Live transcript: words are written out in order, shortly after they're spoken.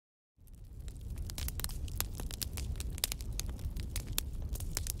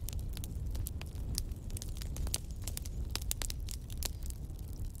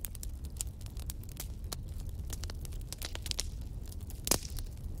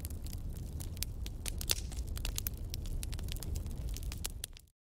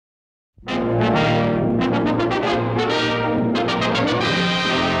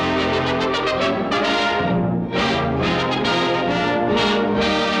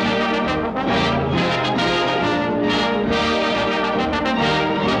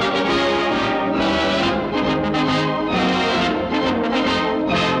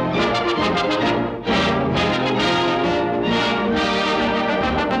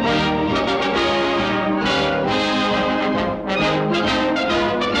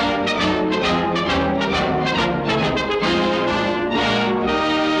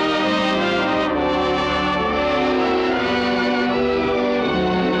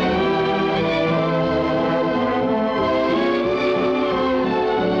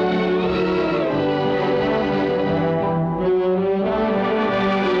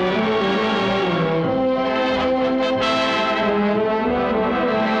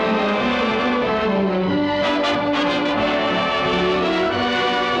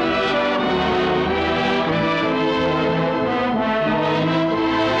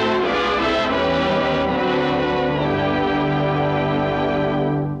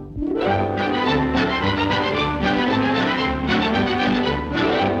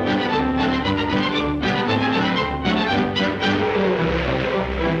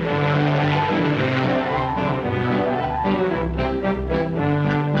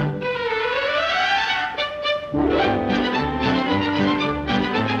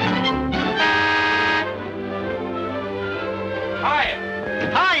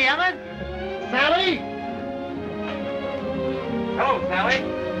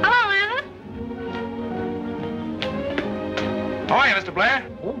How are you, Mr. Blair?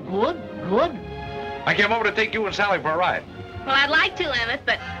 Oh, good, good. I came over to take you and Sally for a ride. Well, I'd like to, Emmett,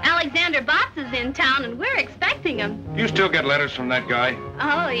 but Alexander Botts is in town, and we're expecting him. You still get letters from that guy?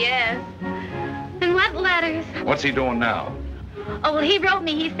 Oh, yes. And what letters? What's he doing now? Oh, well, he wrote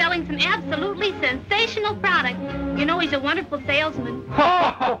me he's selling some absolutely sensational product. You know, he's a wonderful salesman.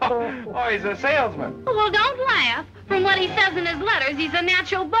 Oh, he's a salesman. Oh, well, don't laugh. From what he says in his letters, he's a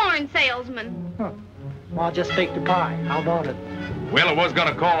natural-born salesman. Huh. Well, I'll just take the pie. How about it? Well, I was going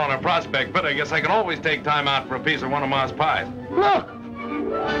to call on a prospect, but I guess I can always take time out for a piece of one of Ma's pies. Look!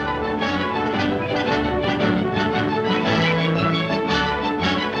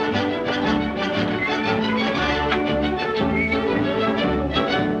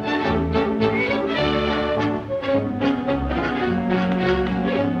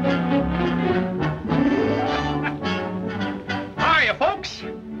 Hiya, folks.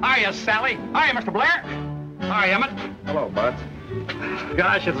 Hiya, Sally. Hiya, Mr. Blair. Hiya, Emmett. Hello, Bud.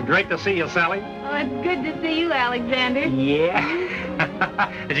 Gosh, it's great to see you, Sally. Oh, it's good to see you, Alexander. Yeah.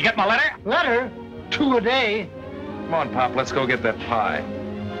 Did you get my letter? Letter? 2 a day. Come on, Pop, let's go get that pie.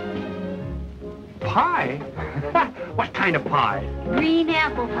 Pie? What kind of pie? Green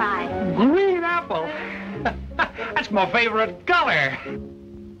apple pie. Green apple. That's my favorite color.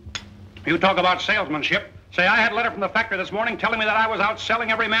 You talk about salesmanship. Say, I had a letter from the factory this morning telling me that I was out selling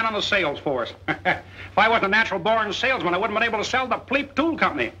every man on the sales force. If I wasn't a natural-born salesman, I wouldn't have been able to sell the Pleep Tool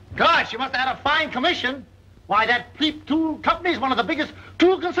Company. Gosh, you must have had a fine commission. Why, that Pleep Tool Company is one of the biggest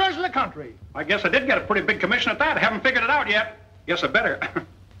tool concerns in the country. I guess I did get a pretty big commission at that. I haven't figured it out yet. Guess I better.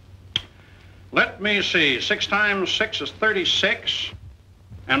 Let me see. 6 times 6 is 36.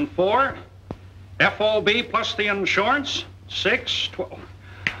 And 4. FOB plus the insurance. 6, 12.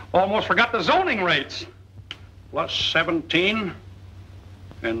 Almost forgot the zoning rates. Plus 17.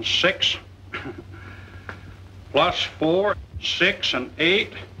 And 6. Plus 4, 6, and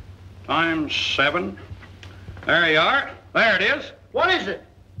 8. Times 7. There you are. There it is. What is it?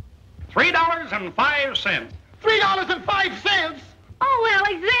 $3.05. $3.05? Oh,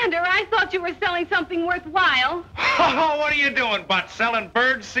 Alexander, I thought you were selling something worthwhile. Oh, what are you doing, Bud? Selling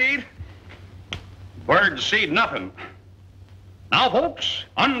bird seed? Bird seed, nothing. Now, folks,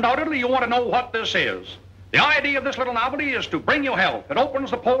 undoubtedly you want to know what this is. The idea of this little novelty is to bring you health. It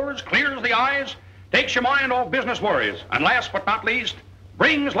opens the pores, clears the eyes, takes your mind off business worries, and last but not least,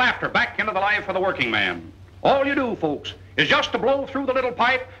 brings laughter back into the life of the working man. All you do, folks, is just to blow through the little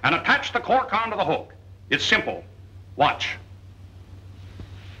pipe and attach the cork onto the hook. It's simple. Watch.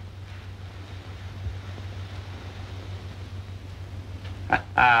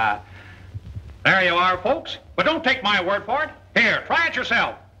 There you are, folks. But don't take my word for it. Here, try it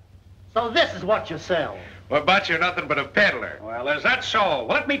yourself. So this is what you sell. Well, Bud, you're nothing but a peddler. Well, is that so? Well,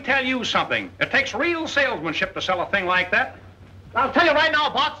 let me tell you something. It takes real salesmanship to sell a thing like that. I'll tell you right now,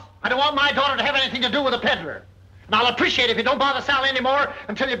 Botts, I don't want my daughter to have anything to do with a peddler. And I'll appreciate it if you don't bother Sally anymore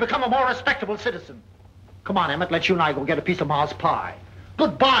until you become a more respectable citizen. Come on, Emmett, let you and I go get a piece of Ma's pie.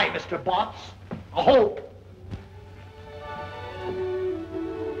 Goodbye, Mr. Botts. I hope.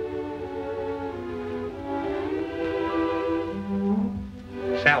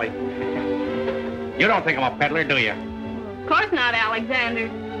 Sally, you don't think I'm a peddler, do you? Of course not, Alexander.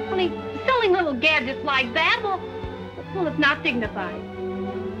 Only selling little gadgets like that, well, it's not dignified.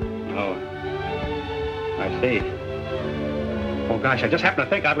 Oh, I see. Oh, gosh, I just happened to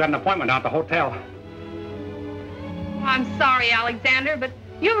think I've got an appointment down at the hotel. I'm sorry, Alexander, but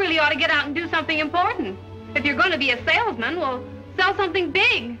you really ought to get out and do something important. If you're going to be a salesman, well, sell something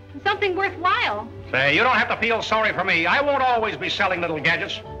big, something worthwhile. Say, you don't have to feel sorry for me. I won't always be selling little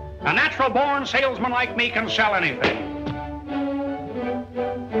gadgets. A natural-born salesman like me can sell anything.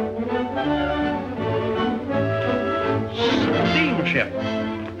 Steamship.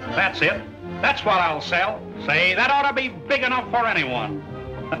 That's it. That's what I'll sell. Say, that ought to be big enough for anyone.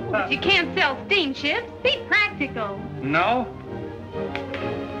 But you can't sell steamships. Be practical. No?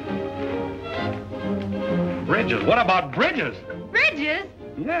 Bridges. What about bridges? Bridges?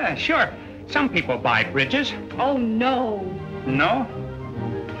 Yeah, sure. Some people buy bridges. Oh, no. No?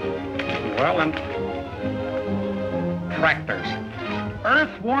 Well, then, tractors.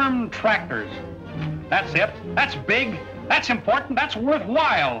 Earthworm tractors. That's it. That's big. That's important. That's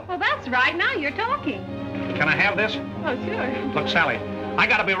worthwhile. Well, that's right. Now you're talking. Can I have this? Oh, sure. Look, Sally, I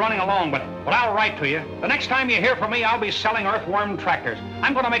gotta be running along, but I'll write to you. The next time you hear from me, I'll be selling earthworm tractors.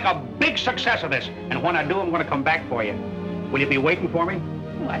 I'm gonna make a big success of this, and when I do, I'm gonna come back for you. Will you be waiting for me?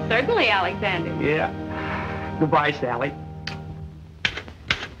 Why, certainly, Alexander. Yeah. Goodbye, Sally.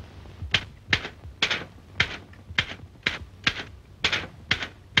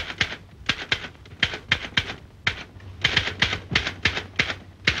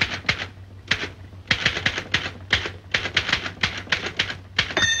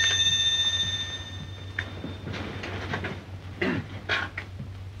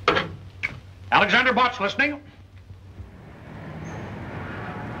 Alexander Botts listening.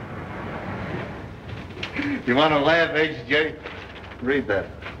 You want to laugh, H.J.? Read that.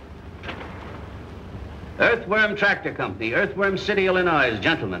 Earthworm Tractor Company, Earthworm City, Illinois.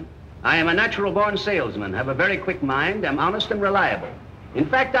 Gentlemen, I am a natural-born salesman, have a very quick mind, am honest and reliable. In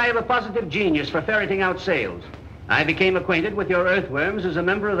fact, I have a positive genius for ferreting out sales. I became acquainted with your earthworms as a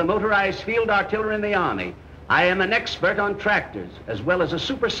member of the motorized field artillery in the Army. I am an expert on tractors, as well as a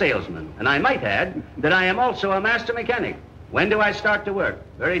super salesman, and I might add that I am also a master mechanic. When do I start to work?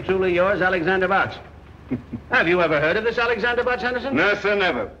 Very truly yours, Alexander Botts. Have you ever heard of this Alexander Botts, Henderson? No, sir,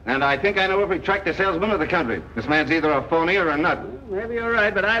 never. And I think I know every tractor salesman of the country. This man's either a phony or a nut. Maybe you're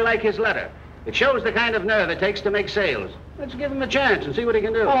right, but I like his letter. It shows the kind of nerve it takes to make sales. Let's give him a chance and see what he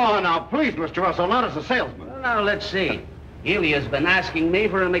can do. Oh, now, please, Mr. Russell, not as a salesman. Well, now, let's see. Healy has been asking me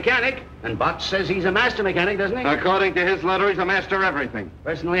for a mechanic, and Botts says he's a master mechanic, doesn't he? According to his letter, he's a master of everything.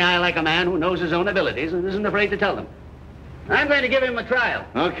 Personally, I like a man who knows his own abilities and isn't afraid to tell them. I'm going to give him a trial.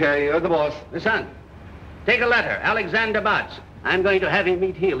 Okay, you're the boss. Son, take a letter, Alexander Botts. I'm going to have him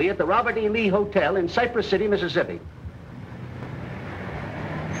meet Healy at the Robert E. Lee Hotel in Cypress City, Mississippi.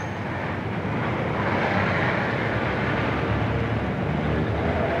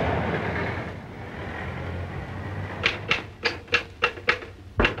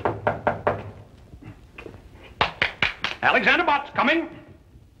 Alexander Botts coming.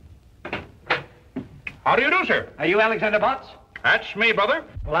 How do you do, sir? Are you Alexander Botts? That's me, brother.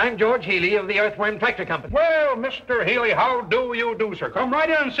 Well, I'm George Healy of the Earthworm Tractor Company. Well, Mr. Healy, how do you do, sir? Come right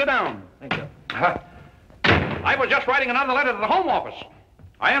in and sit down. Thank you. I was just writing another letter to the Home Office.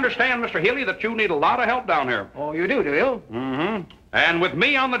 I understand, Mr. Healy, that you need a lot of help down here. Oh, you do you? Mm-hmm. And with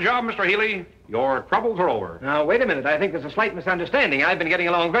me on the job, Mr. Healy, your troubles are over. Now, wait a minute. I think there's a slight misunderstanding. I've been getting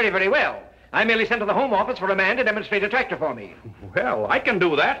along very, very well. I merely sent to the Home Office for a man to demonstrate a tractor for me. Well, I can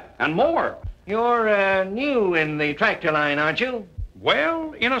do that, and more. You're new in the tractor line, aren't you?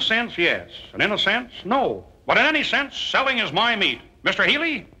 Well, in a sense, yes. And in a sense, no. But in any sense, selling is my meat. Mr.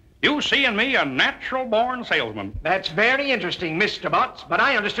 Healy, you see in me a natural-born salesman. That's very interesting, Mr. Botts, but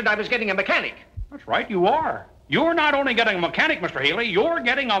I understood I was getting a mechanic. That's right, you are. You're not only getting a mechanic, Mr. Healy, you're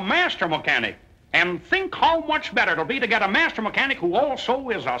getting a master mechanic. And think how much better it'll be to get a master mechanic who also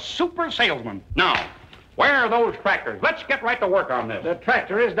is a super salesman. Now, where are those tractors? Let's get right to work on this. The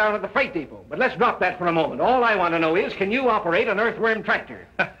tractor is down at the freight depot, but let's drop that for a moment. All I want to know is, can you operate an earthworm tractor?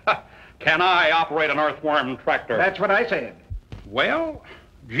 Can I operate an earthworm tractor? That's what I said. Well,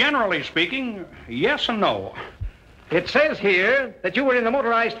 generally speaking, yes and no. It says here that you were in the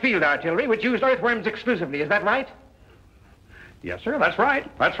motorized field artillery, which used earthworms exclusively. Is that right? Yes, sir, that's right.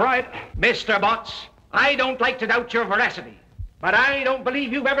 That's right. Mr. Botts, I don't like to doubt your veracity, but I don't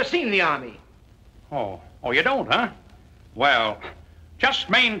believe you've ever seen the Army. Oh, you don't, huh? Well, just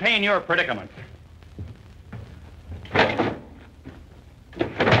maintain your predicament. Let's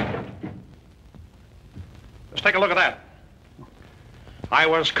take a look at that. I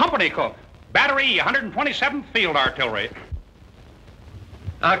was company cook, Battery 127th Field Artillery.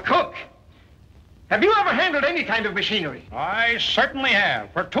 A cook? Have you ever handled any kind of machinery? I certainly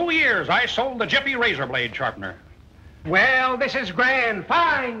have. For 2 years, I sold the Jiffy razor blade sharpener. Well, this is grand,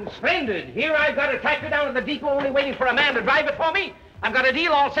 fine, splendid. Here I've got a tractor down at the depot only waiting for a man to drive it for me. I've got a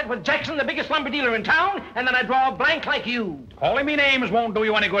deal all set with Jackson, the biggest lumber dealer in town, and then I draw a blank like you. Calling me names won't do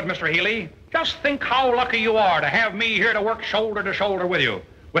you any good, Mr. Healy. Just think how lucky you are to have me here to work shoulder to shoulder with you.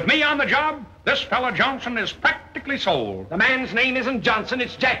 With me on the job, this fella Johnson is practically sold. The man's name isn't Johnson,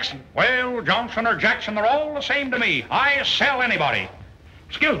 it's Jackson. Well, Johnson or Jackson, they're all the same to me. I sell anybody.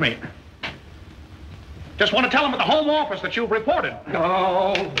 Excuse me. Just want to tell them at the Home Office that you've reported.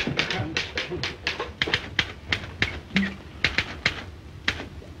 Oh.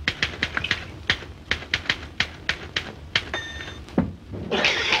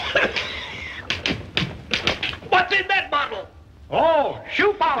 What's in that bottle? Oh,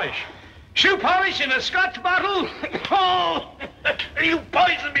 shoe polish. Shoe polish in a Scotch bottle? Oh, you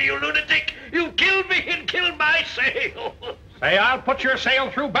poisoned me, you lunatic. You killed me and killed my sale. Say, I'll put your sale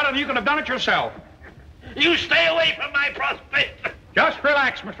through better than you could have done it yourself. You stay away from my prospect. Just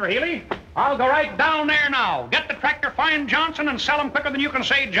relax, Mr. Healy. I'll go right down there now. Get the tractor, find Johnson, and sell him quicker than you can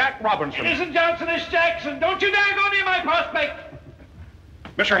say Jack Robinson. It isn't Johnson, it's Jackson. Don't you dare go near my prospect.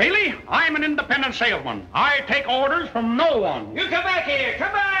 Mr. Healy, I'm an independent salesman. I take orders from no one. You come back here.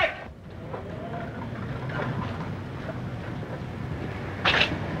 Come back.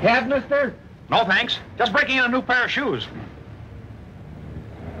 Have, mister? No, thanks. Just breaking in a new pair of shoes.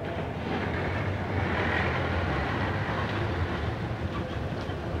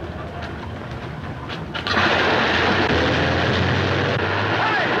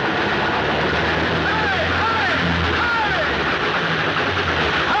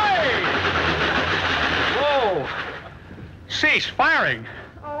 staring?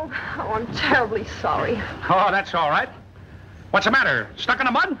 Oh, I'm terribly sorry. Oh, that's all right. What's the matter? Stuck in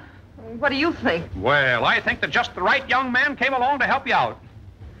the mud? What do you think? Well, I think that just the right young man came along to help you out.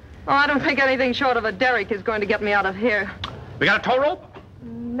 Oh, I don't think anything short of a derrick is going to get me out of here. We got a tow rope?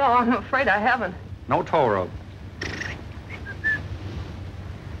 No, I'm afraid I haven't. No tow rope.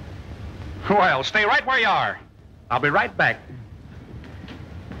 Well, stay right where you are. I'll be right back.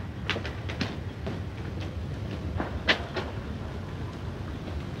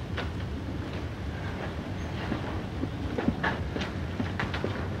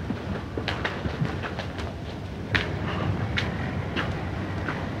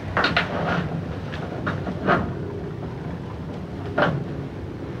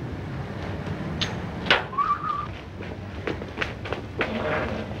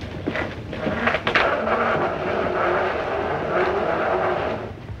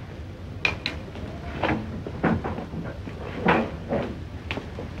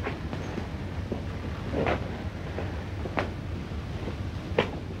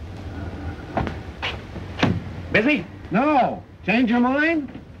 Busy? No. Change your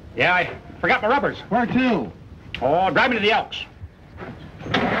mind? Yeah, I forgot my rubbers. Where to? Oh, drive me to the Elks.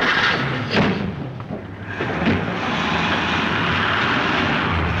 Can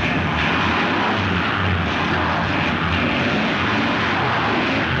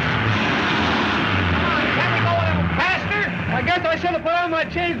we go a little faster? I guess I should have put on my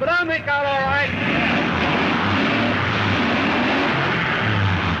chains, but I'll make out all right.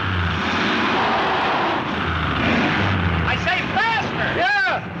 I say faster!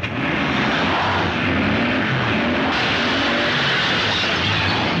 Yeah!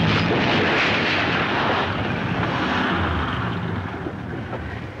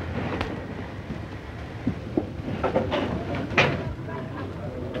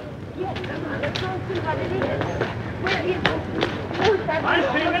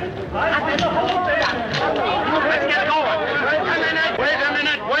 Let's get going.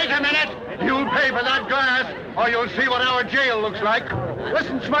 Wait a minute. You'll pay for that glass, or you'll see what our jail looks like.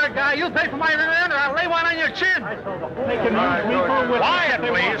 Listen, smart guy, you'll pay for my rear end, or I'll lay one on your chin. Quiet,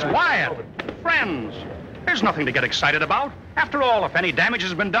 please, quiet. Friends, there's nothing to get excited about. After all, if any damage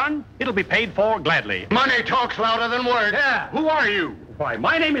has been done, it'll be paid for gladly. Money talks louder than words. Yeah. Who are you? Why,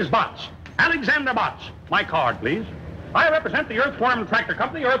 my name is Botts. Alexander Botts. My card, please. I represent the Earthworm Tractor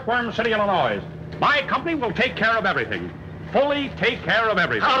Company, Earthworm City, Illinois. My company will take care of everything. Fully take care of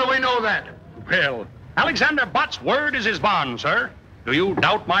everything. How do we know that? Well, Alexander Botts' word is his bond, sir. Do you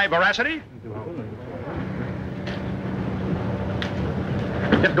doubt my veracity?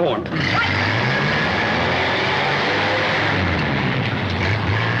 Get going.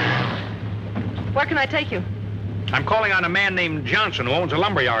 Where can I take you? I'm calling on a man named Johnson who owns a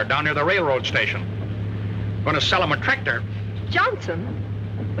lumber yard down near the railroad station. Going to sell him a tractor. Johnson?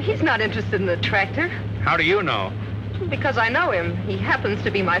 He's not interested in the tractor. How do you know? Because I know him. He happens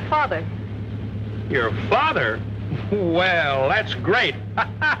to be my father. Your father? Well, that's great.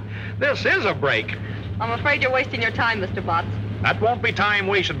 This is a break. I'm afraid you're wasting your time, Mr. Botts. That won't be time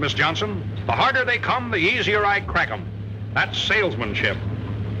wasted, Miss Johnson. The harder they come, the easier I crack them. That's salesmanship.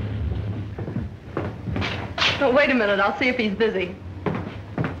 Oh, wait a minute. I'll see if he's busy.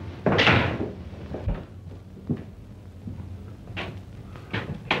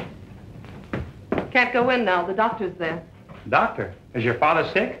 Can't go in now. The doctor's there. Doctor, is your father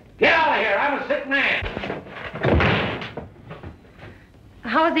sick? Get out of here! I'm a sick man!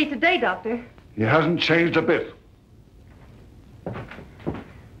 How is he today, Doctor? He hasn't changed a bit.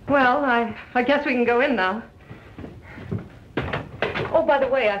 Well, I guess we can go in now. Oh, by the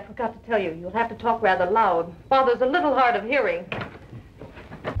way, I forgot to tell you. You'll have to talk rather loud. Father's a little hard of hearing.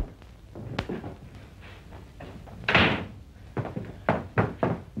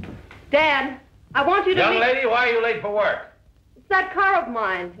 Dad, I want you to Young meet... lady, why are you late for work? It's that car of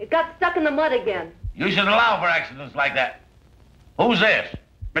mine. It got stuck in the mud again. You should allow for accidents like that. Who's this?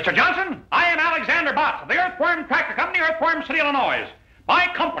 Mr. Johnson, I am Alexander Botts of the Earthworm Tractor Company, Earthworm City, Illinois. My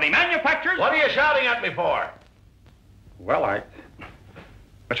company manufactures... What are you shouting at me for? Well,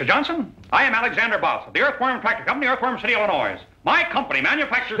 Mr. Johnson, I am Alexander Botts of the Earthworm Tractor Company, Earthworm City, Illinois. My company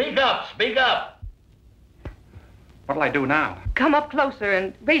manufactures... Speak up, speak up. What'll I do now? Come up closer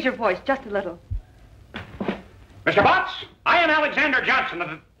and raise your voice just a little. Mr. Botts, I am Alexander Johnson.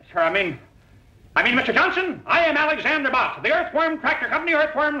 Mr. Johnson, I am Alexander Botts of the Earthworm Tractor Company,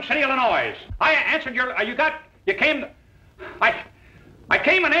 Earthworm City, Illinois. I answered your... I came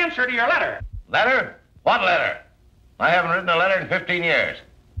in answer to your letter. Letter? What letter? I haven't written a letter in 15 years.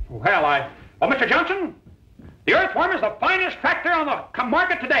 Well, Mr. Johnson, the Earthworm is the finest tractor on the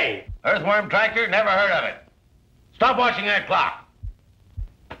market today. Earthworm Tractor? Never heard of it. Stop watching that clock.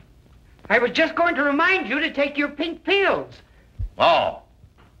 I was just going to remind you to take your pink pills. Oh.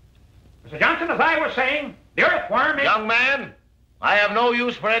 Mr. Johnson, as I was saying, the earthworm is... Young man, I have no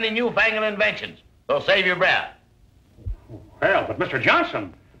use for any newfangled inventions, so save your breath. Well, but Mr.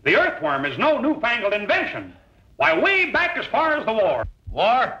 Johnson, the earthworm is no newfangled invention. Why, way back as far as the war.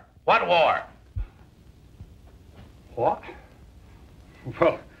 War? What war? What?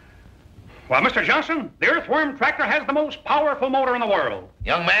 Well, Mr. Johnson, the Earthworm Tractor has the most powerful motor in the world.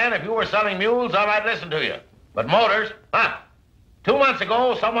 Young man, if you were selling mules, I might listen to you. But motors, huh? 2 months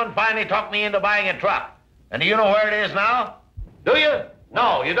ago, someone finally talked me into buying a truck. And do you know where it is now? Do you?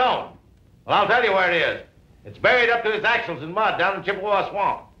 No, you don't. Well, I'll tell you where it is. It's buried up to its axles in mud down in Chippewa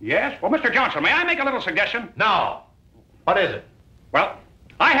Swamp. Yes? Well, Mr. Johnson, may I make a little suggestion? No. What is it? Well,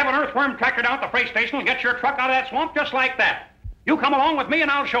 I have an Earthworm Tractor down at the freight station will get your truck out of that swamp just like that. You come along with me and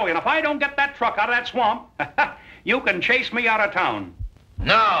I'll show you. And if I don't get that truck out of that swamp, you can chase me out of town.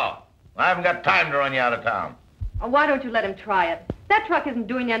 No. I haven't got time to run you out of town. Oh, why don't you let him try it? That truck isn't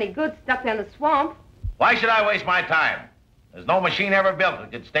doing you any good stuck there in the swamp. Why should I waste my time? There's no machine ever built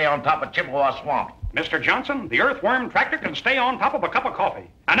that could stay on top of Chippewa Swamp. Mr. Johnson, the Earthworm Tractor can stay on top of a cup of coffee.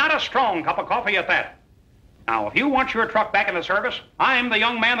 And not a strong cup of coffee at that. Now, if you want your truck back in the service, I'm the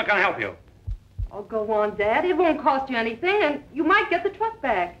young man that can help you. Oh, go on, Dad. It won't cost you anything, and you might get the truck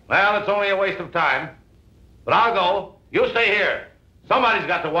back. Well, it's only a waste of time. But I'll go. You stay here. Somebody's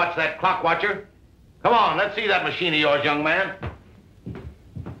got to watch that clock watcher. Come on, let's see that machine of yours, young man.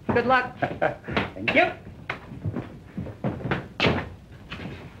 Good luck. Thank you.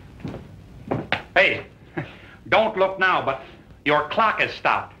 Hey, don't look now, but your clock is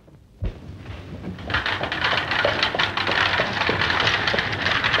stopped. There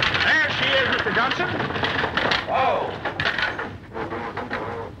she is, Mr. Johnson. Whoa.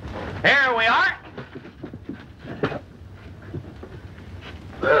 Here we are.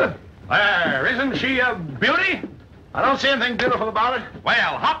 There, isn't she a beauty? I don't see anything beautiful about it.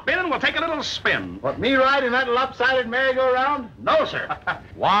 Well, hop in and we'll take a little spin. What, me riding that lopsided merry-go-round? No, sir.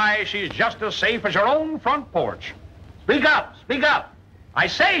 Why, she's just as safe as your own front porch. Speak up, speak up. I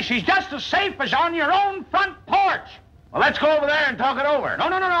say she's just as safe as on your own front porch. Well, let's go over there and talk it over. No,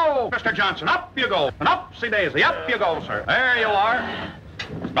 Mr. Johnson, up you go. And upsy-daisy, up you go, sir. There you are.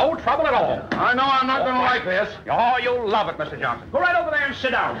 No trouble at all. I know I'm not going to like this. Oh, you'll love it, Mr. Johnson. Go right over there and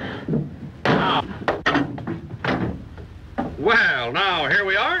sit down. Now. Well, now, here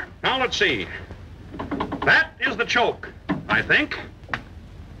we are. Now, let's see. That is the choke, I think.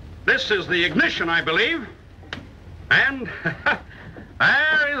 This is the ignition, I believe. And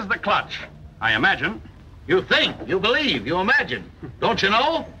there is the clutch, I imagine. You think, you believe, you imagine. Don't you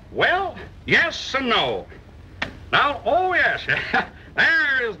know? Well, yes and no. Now, oh, yes.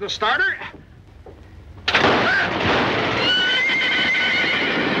 There is the starter.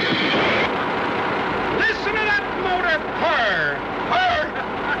 Listen to that motor purr. Purr?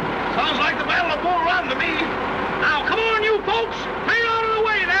 Sounds like the Battle of Bull Run to me. Now, come on, you folks. Clear out of the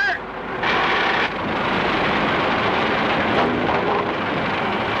way there.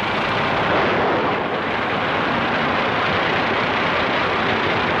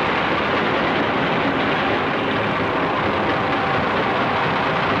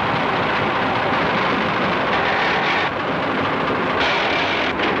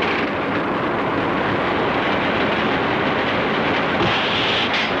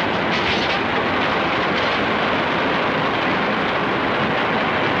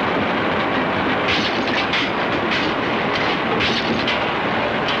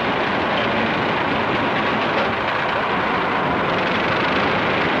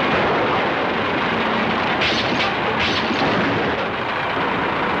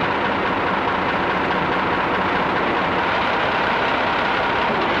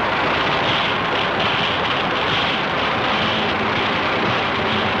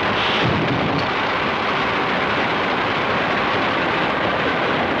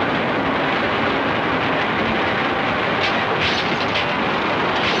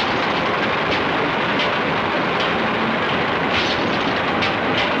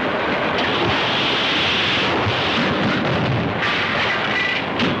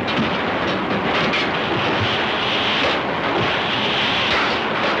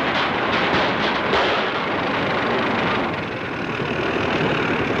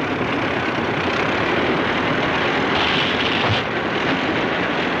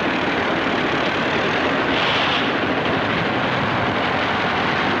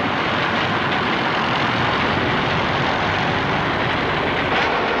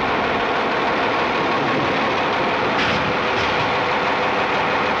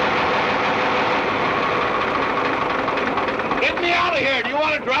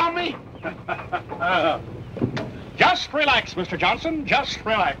 Just relax, Mr. Johnson. Just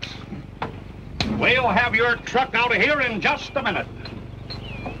relax. We'll have your truck out of here in just a minute.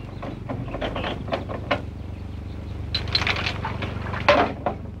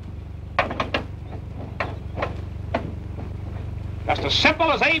 Just as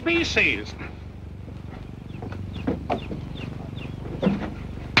simple as ABCs.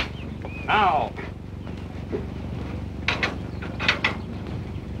 Now.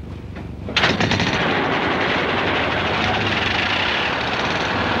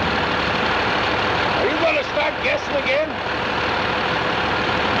 Are you going to start guessing again?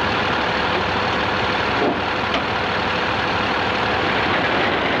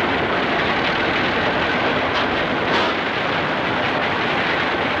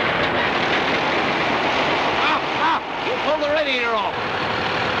 You pulled the radiator off.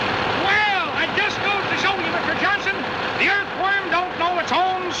 Well, it just goes to show you, Mr. Johnson, the earthworm don't know its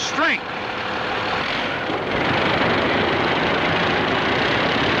own strength.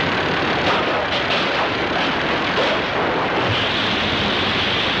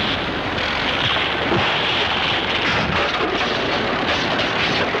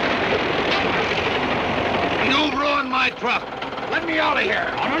 You ruined my truck. Let me out of here.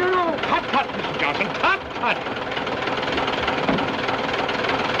 Oh, no. Cut, Mr. Johnson. Cut.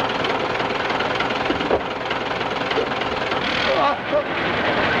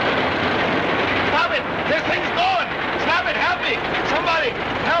 Stop it! This thing's going! Stop it! Help me! Somebody!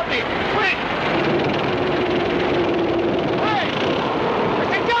 Help me! Quick! Hey!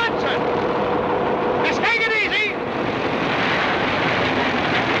 Mr. Johnson! Just take it easy!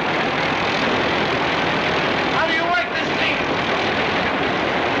 How do you work this thing?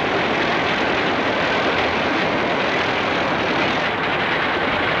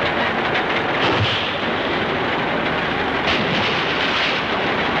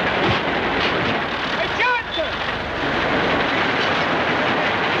 Hey, Johnson!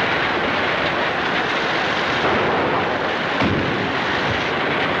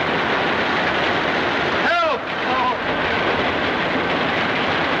 Help!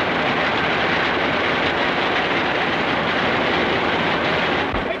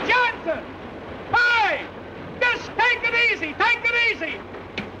 Hey, Johnson! Hey! Just take it easy! Take it easy!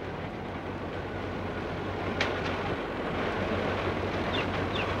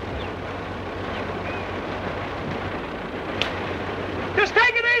 Just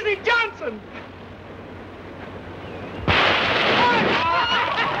take it easy, Johnson!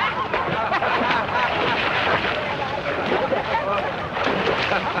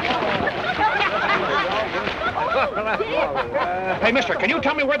 Hey, mister, can you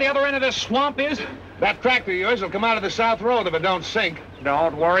tell me where the other end of this swamp is? That tractor of yours will come out of the south road if it don't sink.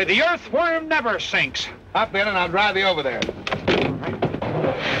 Don't worry, the earthworm never sinks. Hop in and I'll drive you over there.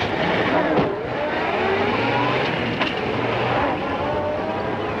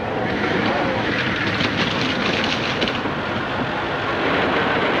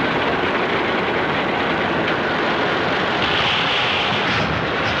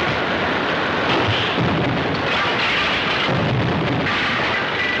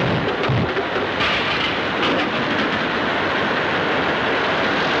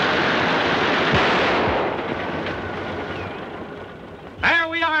 There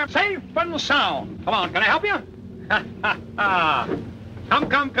we are, safe and sound. Come on, can I help you?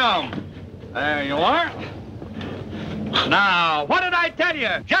 Come. There you are. Now, what did I tell you?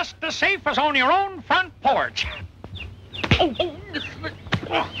 Just as safe as on your own front porch.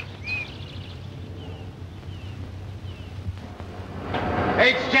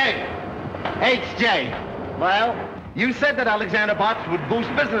 HJ. Well, you said that Alexander Botts would boost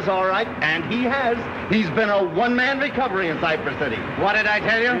business all right, and he has. He's been a one-man recovery in Cypress City. What did I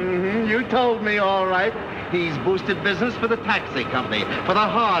tell you? Mm-hmm. You told me all right. He's boosted business for the taxi company, for the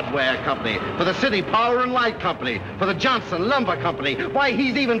hardware company, for the city power and light company, for the Johnson Lumber Company. Why,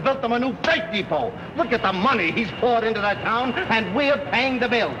 he's even built them a new freight depot. Look at the money he's poured into that town, and we're paying the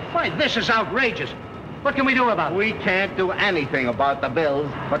bills. Why, this is outrageous. What can we do about it? We can't do anything about the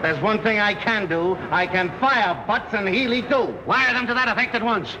bills, but there's one thing I can do. I can fire Butts and Healy, too. Wire them to that effect at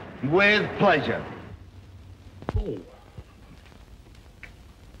once. With pleasure.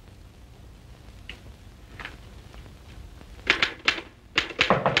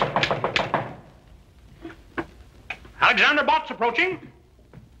 Alexander Botts approaching.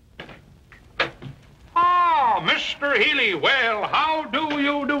 Ah, Mr. Healy. Well, how do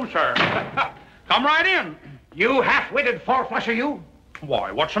you do, sir? Come right in. You half-witted four-flusher, you.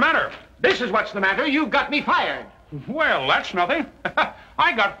 Why, what's the matter? This is what's the matter. You've got me fired. Well, that's nothing.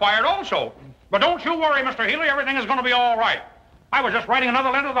 I got fired also. But don't you worry, Mr. Healy. Everything is going to be all right. I was just writing another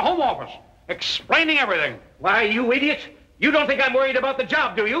letter to the Home Office. explaining everything. Why, you idiot. You don't think I'm worried about the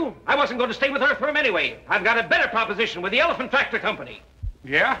job, do you? I wasn't going to stay with Earthworm anyway. I've got a better proposition with the Elephant Tractor Company.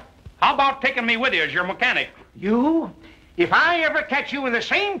 Yeah? How about taking me with you as your mechanic? You? If I ever catch you in the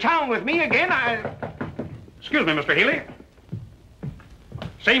same town with me again, Excuse me, Mr. Healy.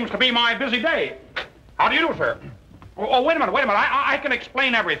 Seems to be my busy day. How do you do, sir? Oh, wait a minute. I can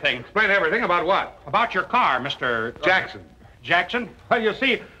explain everything. Explain everything about what? About your car, Mr. Jackson. Jackson? Well, you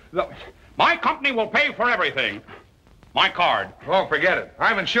see, my company will pay for everything. My card. Oh, forget it.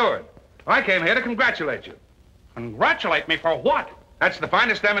 I'm insured. I came here to congratulate you. Congratulate me for what? That's the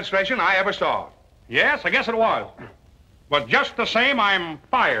finest demonstration I ever saw. Yes, I guess it was. But just the same, I'm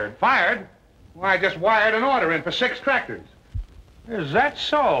fired. Fired? Why, I just wired an order in for 6 tractors. Is that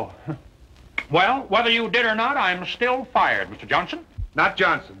so? Well, whether you did or not, I'm still fired, Mr. Johnson. Not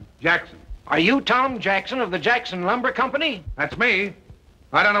Johnson. Jackson. Are you Tom Jackson of the Jackson Lumber Company? That's me.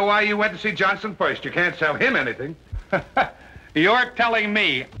 I don't know why you went to see Johnson first. You can't sell him anything. You're telling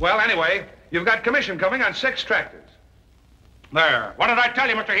me. Well, anyway, you've got commission coming on 6 tractors. There. What did I tell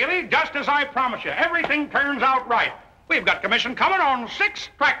you, Mr. Healy? Just as I promised you. Everything turns out right. We've got commission coming on 6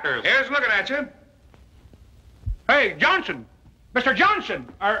 tractors. Here's looking at you. Hey, Johnson. Mr. Johnson.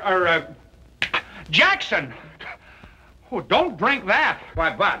 Jackson. Oh, don't drink that.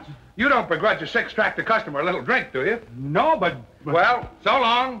 Why, Butts, you don't begrudge a 6 tractor customer a little drink, do you? No, but... Well, so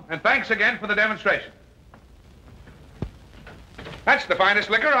long, and thanks again for the demonstration. That's the finest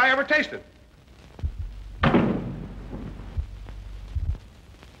liquor I ever tasted.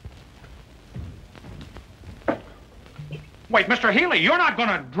 Wait, Mr. Healy, you're not going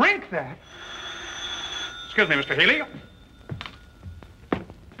to drink that. Excuse me, Mr. Healy.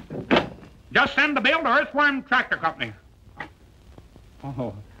 Just send the bill to Earthworm Tractor Company.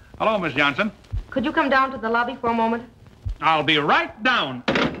 Oh, hello, Miss Johnson. Could you come down to the lobby for a moment? I'll be right down.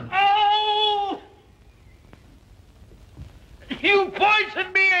 Oh! you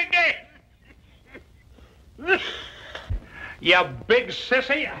poisoned me again. You big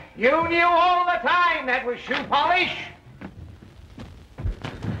sissy. You knew all the time that was shoe polish.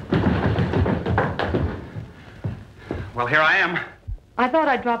 Well, here I am. I thought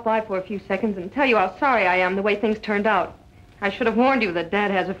I'd drop by for a few seconds and tell you how sorry I am the way things turned out. I should have warned you that Dad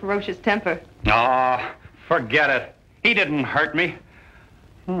has a ferocious temper. Oh, forget it. He didn't hurt me.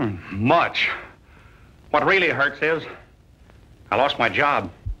 Much. What really hurts is I lost my job.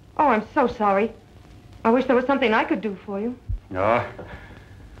 Oh, I'm so sorry. I wish there was something I could do for you. Oh,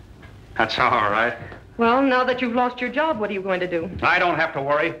 that's all right. Well, now that you've lost your job, what are you going to do? I don't have to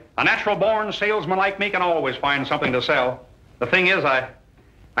worry. A natural-born salesman like me can always find something to sell. The thing is, I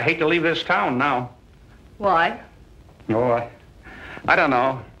hate to leave this town now. Why? Oh, I don't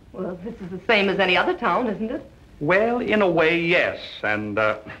know. Well, this is the same as any other town, isn't it? Well, in a way, yes, and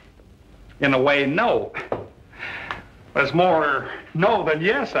in a way, no. But it's more no than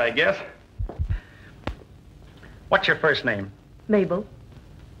yes, I guess. What's your first name? Mabel.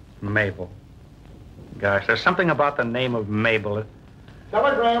 Mabel. Gosh, there's something about the name of Mabel.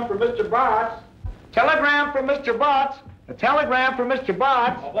 Telegram for Mr. Botts. Telegram for Mr. Botts. A telegram for Mr.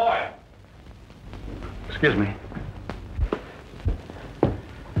 Botts. Oh, boy. Excuse me.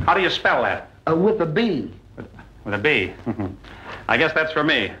 How do you spell that? With a B. With a B. I guess that's for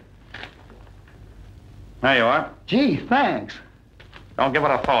me. There you are. Gee, thanks. Don't give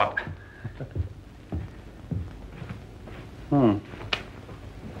it a thought.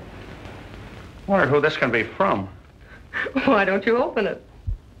 Wondered who this can be from. Why don't you open it?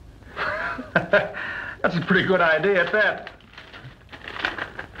 That's a pretty good idea at that.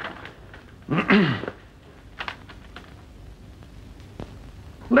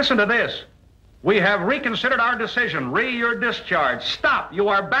 Listen to this. We have reconsidered our decision. You're discharged. Stop. You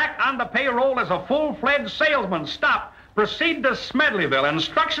are back on the payroll as a full-fledged salesman. Stop. Proceed to Smedleyville.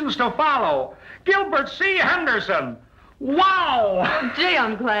 Instructions to follow. Gilbert C. Henderson. Wow! Gee,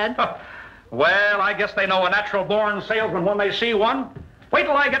 I'm glad. Well, I guess they know a natural-born salesman when they see one. Wait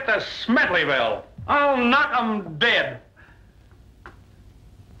till I get to Smedleyville. I'll knock 'em dead.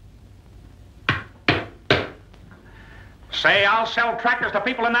 Say, I'll sell tractors to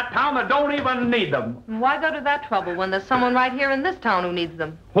people in that town that don't even need them. Why go to that trouble when there's someone right here in this town who needs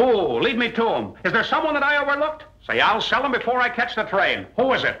them? Who? Lead me to him. Is there someone that I overlooked? Say, I'll sell them before I catch the train.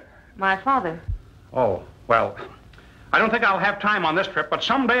 Who is it? My father. Oh, well, I don't think I'll have time on this trip, but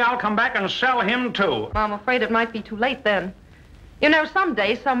someday I'll come back and sell him, too. I'm afraid it might be too late then. You know,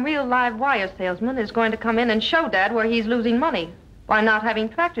 someday some real live wire salesman is going to come in and show Dad where he's losing money by not having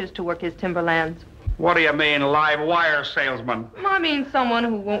tractors to work his timberlands. What do you mean, live wire salesman? I mean someone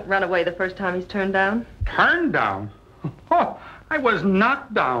who won't run away the first time he's turned down. Turned down? Oh, I was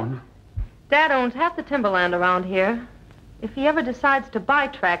knocked down. Dad owns half the timberland around here. If he ever decides to buy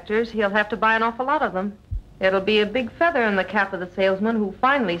tractors, he'll have to buy an awful lot of them. It'll be a big feather in the cap of the salesman who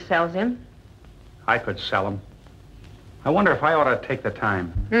finally sells him. I could sell them. I wonder if I ought to take the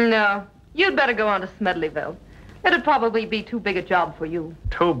time. No, you'd better go on to Smedleyville. It'd probably be too big a job for you.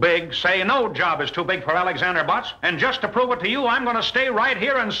 Too big? Say no job is too big for Alexander Butts. And just to prove it to you, I'm going to stay right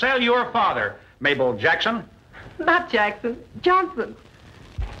here and sell your father, Mabel Jackson. Not Jackson, Johnson.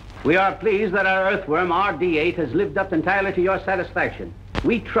 We are pleased that our earthworm, RD8, has lived up entirely to your satisfaction.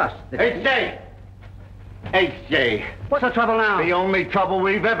 We trust that... H.J. What's the trouble now? The only trouble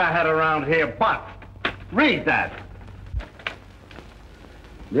we've ever had around here, but read that.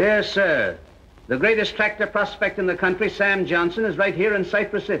 Dear sir, the greatest tractor prospect in the country, Sam Johnson, is right here in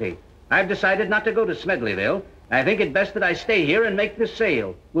Cypress City. I've decided not to go to Smedleyville. I think it best that I stay here and make this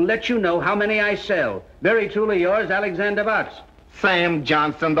sale. We'll let you know how many I sell. Very truly yours, Alexander Butts. Sam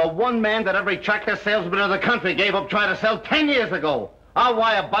Johnson, the one man that every tractor salesman in the country gave up trying to sell 10 years ago. I'll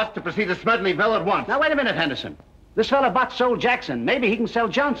wire Butts to proceed to Smedleyville at once. Now, wait a minute, Henderson. This fella Butts sold Jackson. Maybe he can sell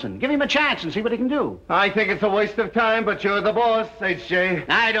Johnson. Give him a chance and see what he can do. I think it's a waste of time, but you're the boss, H.J.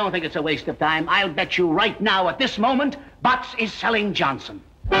 I don't think it's a waste of time. I'll bet you right now, at this moment, Butts is selling Johnson.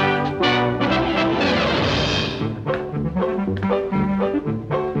 Now,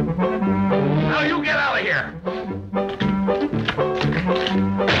 you get out of here.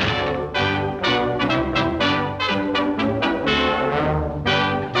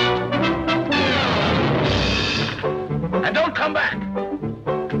 And don't come back.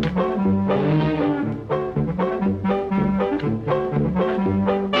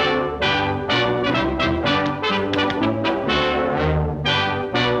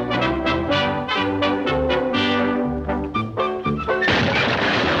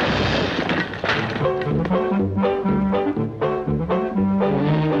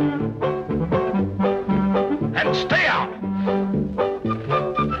 And stay out.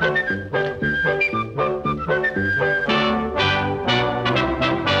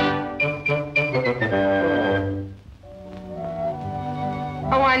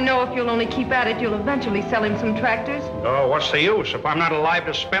 Oh, I know if you'll only keep at it, you'll eventually sell him some tractors. Oh, what's the use if I'm not alive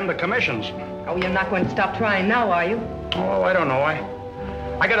to spend the commissions? Oh, you're not going to stop trying now, are you? Oh, I don't know.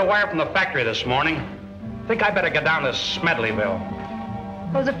 I got a wire from the factory this morning. Think I better get down to Smedleyville.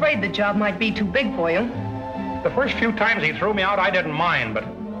 I was afraid the job might be too big for you. The first few times he threw me out, I didn't mind, but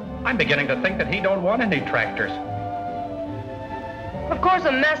I'm beginning to think that he don't want any tractors. Of course,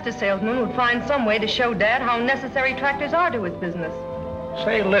 a master salesman would find some way to show Dad how necessary tractors are to his business.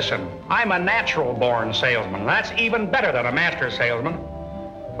 Say, listen, I'm a natural-born salesman. That's even better than a master salesman.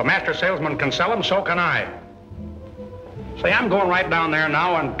 If a master salesman can sell them, so can I. Say, I'm going right down there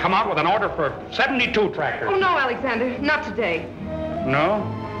now and come out with an order for 72 tractors. Oh, no, Alexander, not today. No?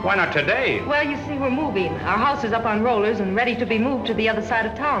 Why not today? Well, you see, we're moving. Our house is up on rollers and ready to be moved to the other side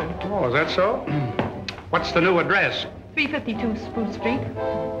of town. Oh, is that so? What's the new address? 352 Spruce Street.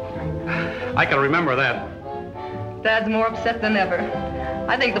 I can remember that. Dad's more upset than ever.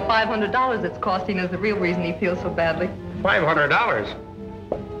 I think the $500 it's costing is the real reason he feels so badly.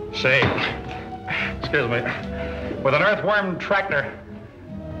 $500? Say, excuse me, with an earthworm tractor.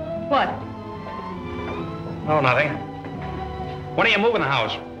 What? Oh, nothing. When are you moving the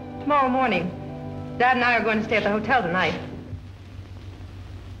house? Tomorrow morning. Dad and I are going to stay at the hotel tonight.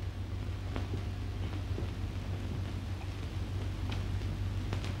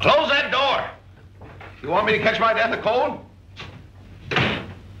 Close that door. You want me to catch my death of cold?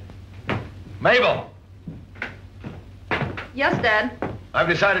 Mabel, Yes, Dad. I've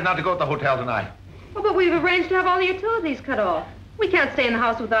decided not to go to the hotel tonight. Oh, but we've arranged to have all the utilities cut off. We can't stay in the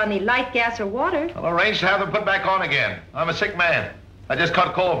house without any light, gas, or water. I'll arrange to have them put back on again. I'm a sick man. I just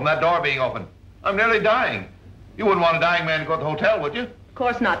caught cold from that door being open. I'm nearly dying. You wouldn't want a dying man to go to the hotel, would you? Of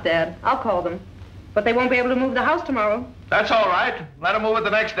course not, Dad. I'll call them. But they won't be able to move the house tomorrow. That's all right. Let them move it the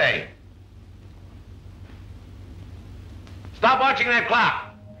next day. Stop watching that clock.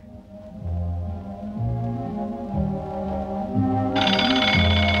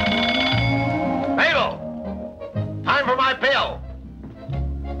 Mabel! Time for my pill.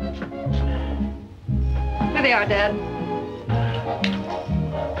 Here they are, Dad.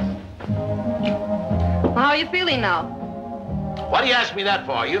 Well, how are you feeling now? What do you ask me that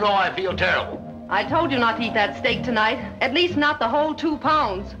for? You know I feel terrible. I told you not to eat that steak tonight. At least not the whole 2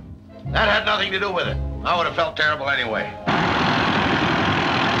 pounds. That had nothing to do with it. I would have felt terrible anyway.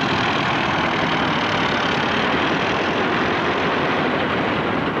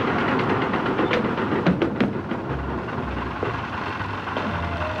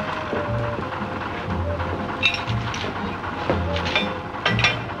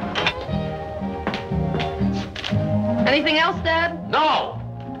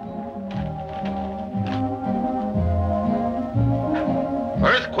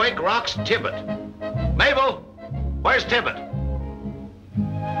 rocks Tibbet. Mabel, where's Tibbet?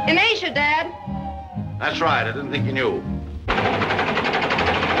 In Asia, Dad. That's right, I didn't think you knew. Mabel!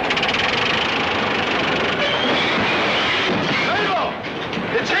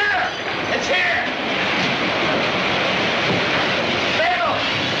 It's here! It's here! Mabel!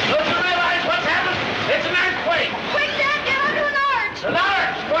 Don't you realize what's happened? It's an earthquake! Quick, Dad, get under an arch! An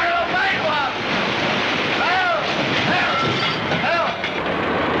arch! Where the plane was! Help! Help! Help!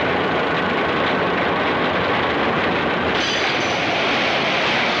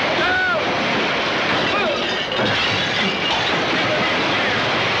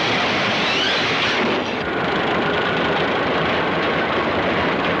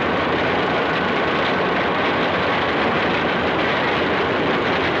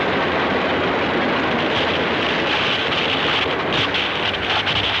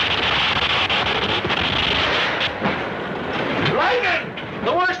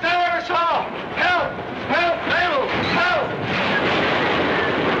 The worst I ever saw! Help! Help! Mabel! Help!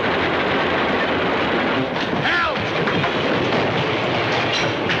 Help!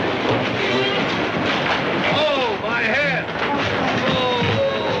 Oh, my head! Oh!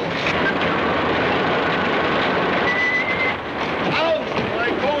 Ouch! My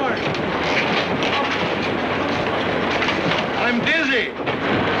corn! I'm dizzy!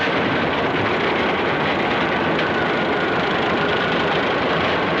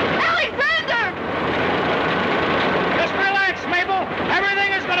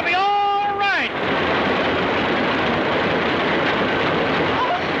 Everything is going to be all right.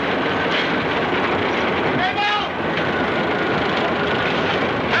 Mabel!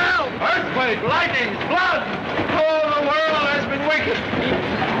 Help! Earthquake, lightning, blood! Oh, the world has been wicked.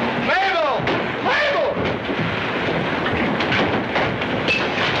 Mabel! Mabel!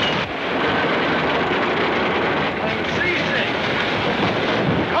 I'm seasick.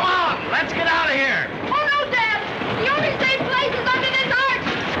 Come on, let's get out of here. Oh, no, Dad. The only safe place is under this arch.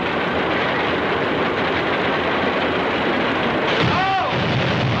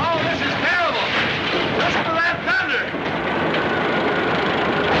 Oh, this is terrible. Listen to that thunder.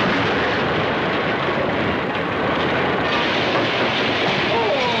 Oh,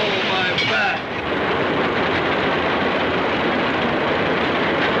 my back.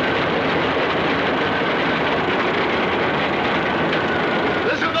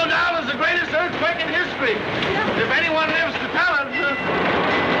 This will go down as the greatest earthquake in history. If anyone lives to tell it.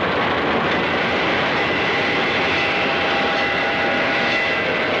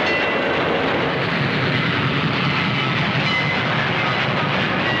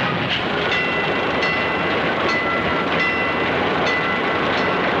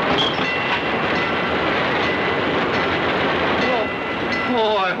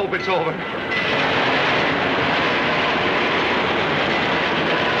 Oh, I hope it's over.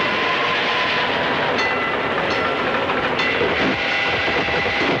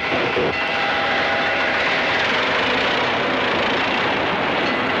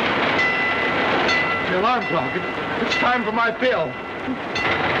 The alarm clock. It's time for my pill.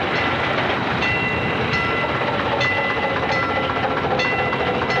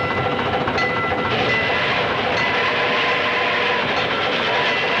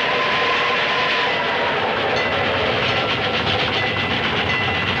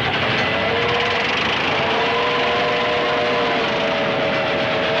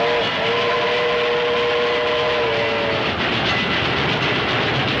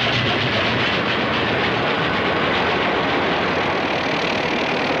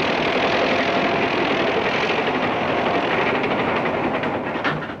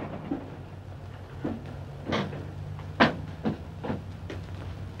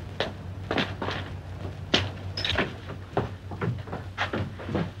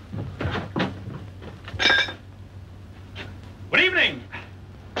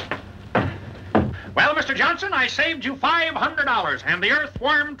 Mr. Johnson, I saved you $500, and the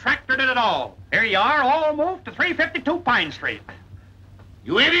Earthworm Tractor did it all. Here you are, all moved to 352 Pine Street.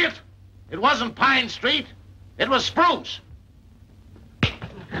 You idiot! It wasn't Pine Street. It was Spruce. But,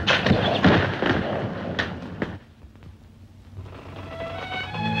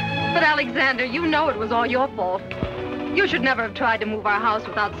 Alexander, you know it was all your fault. You should never have tried to move our house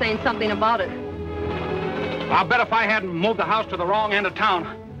without saying something about it. I'll bet if I hadn't moved the house to the wrong end of town,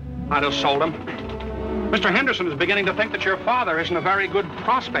 I'd have sold him. Mr. Henderson is beginning to think that your father isn't a very good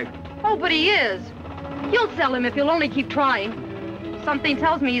prospect. Oh, but he is. You'll sell him if you'll only keep trying. Something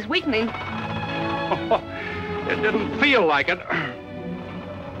tells me he's weakening. It didn't feel like it.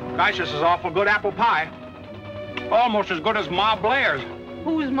 Gosh, this is awful good apple pie. Almost as good as Ma Blair's.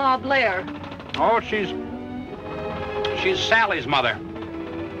 Who's Ma Blair? Oh, she's Sally's mother.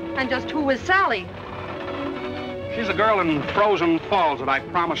 And just who was Sally? She's a girl in Frozen Falls that I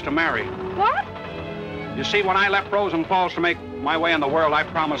promised to marry. What? You see, when I left Frozen Falls to make my way in the world, I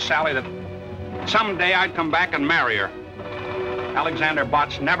promised Sally that someday I'd come back and marry her. Alexander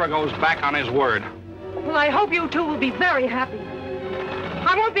Botts never goes back on his word. Well, I hope you two will be very happy.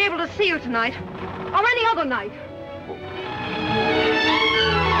 I won't be able to see you tonight, or any other night.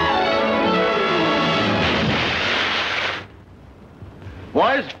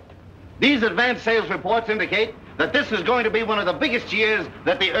 Boys, these advanced sales reports indicate that this is going to be one of the biggest years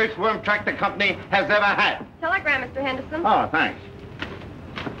that the Earthworm Tractor Company has ever had. Telegram, Mr. Henderson. Oh, thanks.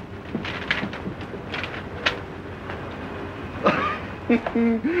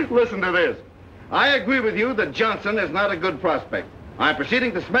 Listen to this. I agree with you that Johnson is not a good prospect. I'm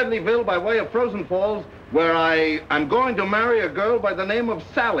proceeding to Smedleyville by way of Frozen Falls, where I am going to marry a girl by the name of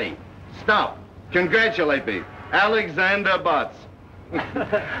Sally. Stop. Congratulate me. Alexander Botts.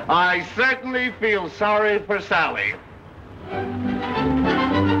 I certainly feel sorry for Sally. You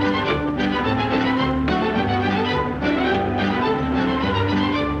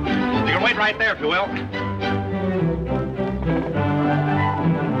can wait right there, if you will.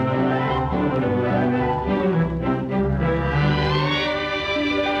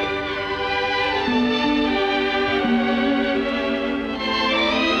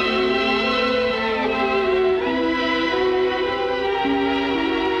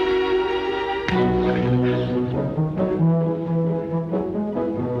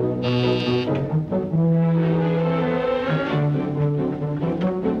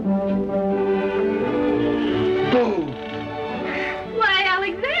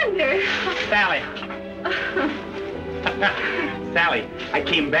 Sally, I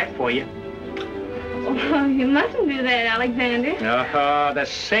came back for you. Oh, you mustn't do that, Alexander. The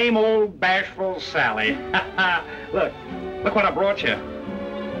same old bashful Sally. Look what I brought you.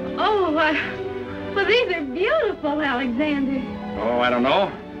 Oh, well, these are beautiful, Alexander. Oh, I don't know.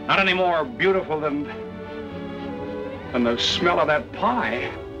 Not any more beautiful than the smell of that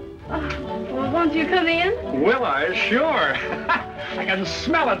pie. Well, won't you come in? Will I? Sure. I can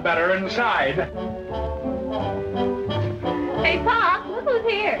smell it better inside. Hey, Pop, look who's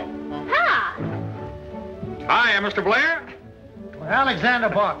here. Hi. Hi, Mr. Blair. Well, Alexander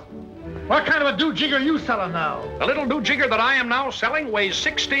Botts, what kind of a do-jigger are you selling now? The little do-jigger that I am now selling weighs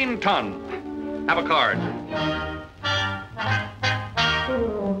 16 ton. Have a card.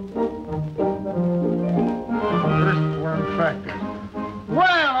 Earthworm Tractors. Well,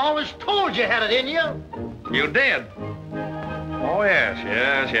 I always told you had it in you. You did? Oh,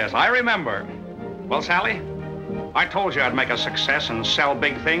 yes. I remember. Well, Sally, I told you I'd make a success and sell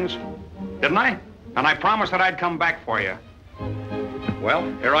big things, didn't I? And I promised that I'd come back for you. Well,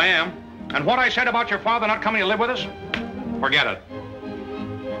 here I am. And what I said about your father not coming to live with us, forget it.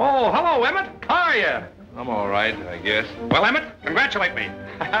 Oh, hello, Emmett. How are you? I'm all right, I guess. Well, Emmett, congratulate me.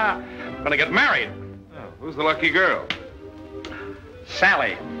 Gonna get married. Oh, who's the lucky girl?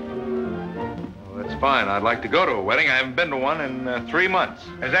 Sally. Well, that's fine. I'd like to go to a wedding. I haven't been to one in 3 months.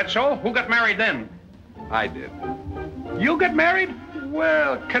 Is that so? Who got married then? I did. You got married?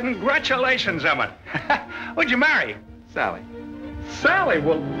 Well, congratulations, Emmett. Who'd you marry? Sally. Sally,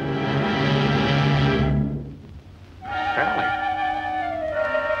 well... Sally.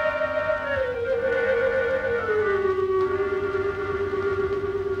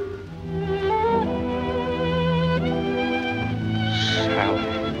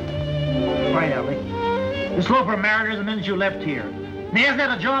 Why, Alec? This loafer married her the minute you left here. And he hasn't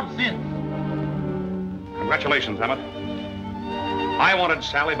had a job since. Congratulations, Emmett. I wanted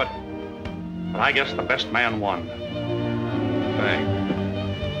Sally, but I guess the best man won. Thanks.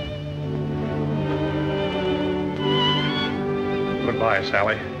 Goodbye,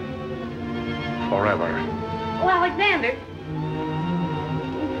 Sally. Forever. Well, Alexander,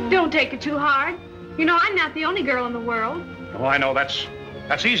 don't take it too hard. You know, I'm not the only girl in the world. Oh, I know that's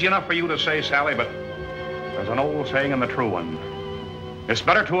easy enough for you to say, Sally, but there's an old saying and the true one. It's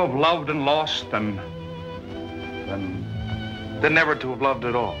better to have loved and lost than never to have loved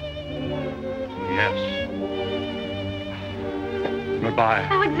at all. Yes. Goodbye.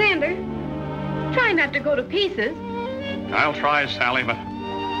 Alexander, try not to go to pieces. I'll try, Sally, but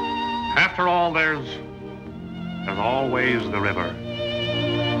after all, there's always the river.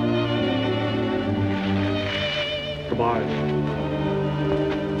 Goodbye.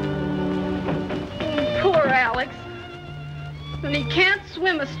 Poor Alex. And he can't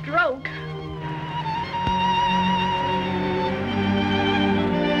swim a stroke.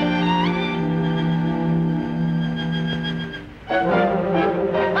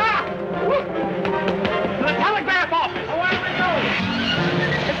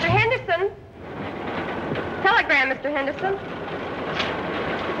 Mr.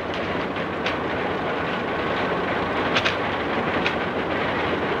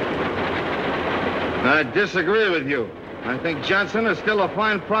 I disagree with you. I think Johnson is still a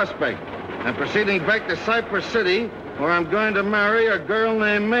fine prospect. I'm proceeding back to Cypress City, where I'm going to marry a girl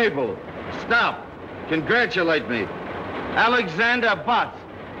named Mabel. Stop. Congratulate me. Alexander Butts.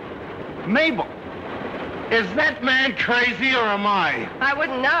 Mabel. Is that man crazy or am I? I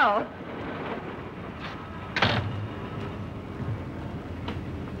wouldn't know.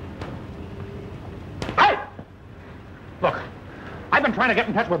 Hey! Look, I've been trying to get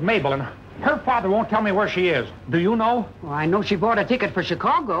in touch with Mabel, and her father won't tell me where she is. Do you know? Well, I know she bought a ticket for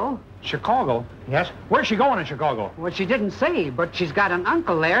Chicago. Chicago? Yes. Where's she going in Chicago? Well, she didn't say, but she's got an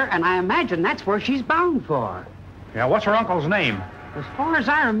uncle there, and I imagine that's where she's bound for. Yeah, what's her uncle's name? As far as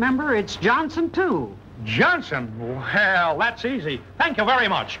I remember, it's Johnson, too. Johnson? Well, that's easy. Thank you very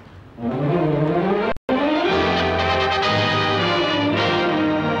much.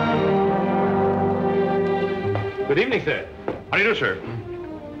 Good evening, sir. How do you do, sir?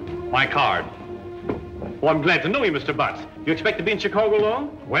 My card. Oh, I'm glad to know you, Mr. Butts. You expect to be in Chicago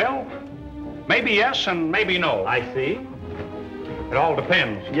long? Well, maybe yes and maybe no. I see. It all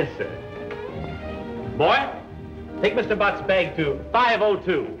depends. Yes, sir. Boy, take Mr. Butts' bag to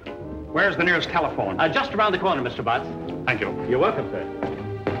 502. Where's the nearest telephone? Just around the corner, Mr. Butts. Thank you. You're welcome, sir.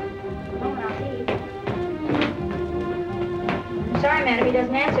 Sorry, madam, he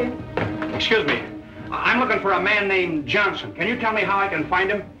doesn't answer. Excuse me. I'm looking for a man named Johnson. Can you tell me how I can find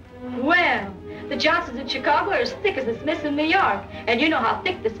him? Well, the Johnsons in Chicago are as thick as the Smiths in New York. And you know how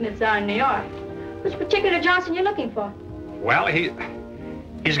thick the Smiths are in New York. Which particular Johnson you looking for? Well,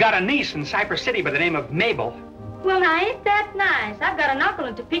 he's got a niece in Cypress City by the name of Mabel. Well, now, ain't that nice? I've got an uncle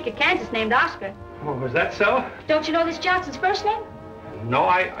in Topeka, Kansas named Oscar. Oh, is that so? Don't you know this Johnson's first name? No,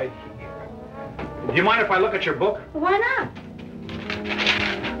 Do you mind if I look at your book? Why not?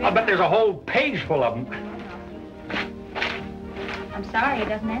 I'll bet there's a whole page full of them. I'm sorry, he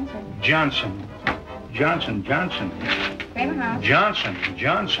doesn't answer. Johnson. Kramer House. Johnson.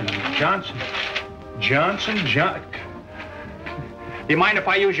 Do you mind if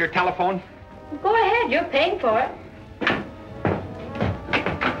I use your telephone? Go ahead, you're paying for it.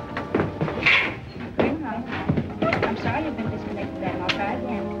 Kramer House. I'm sorry you've been disconnected then. I'll try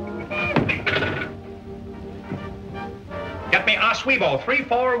again. Get me Oswego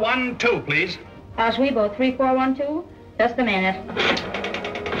 3412, please. Oswego 3412. Just a minute.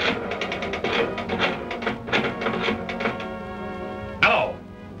 Hello.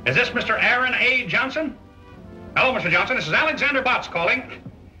 Is this Mr. Aaron A. Johnson? Hello, Mr. Johnson. This is Alexander Butts calling.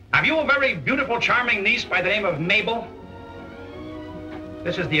 Have you a very beautiful, charming niece by the name of Mabel?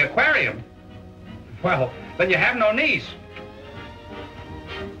 This is the aquarium. Well, then you have no niece.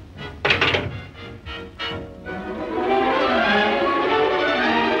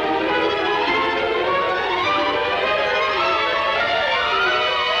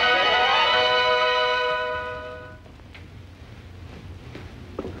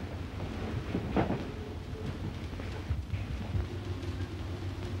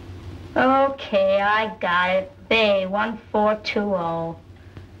 Okay, I got it. Bay 1420.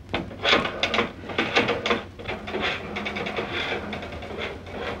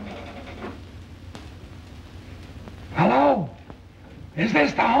 Hello? Is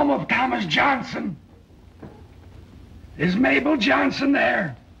this the home of Thomas Johnson? Is Mabel Johnson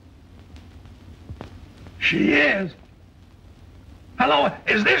there? She is. Hello,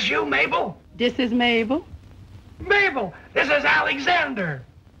 is this you, Mabel? This is Mabel. Mabel, this is Alexander.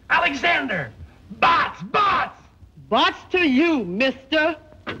 Alexander. Bots. Bots to you, mister.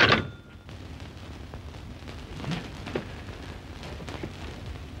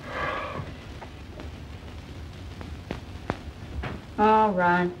 All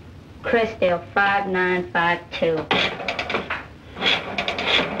right. Crestdale 5952.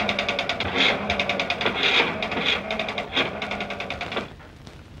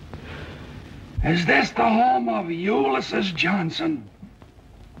 Is this the home of Ulysses Johnson?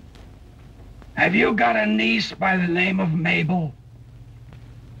 Have you got a niece by the name of Mabel?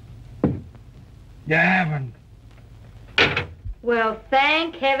 You haven't. Well,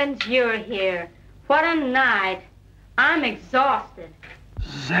 thank heavens you're here. What a night. I'm exhausted.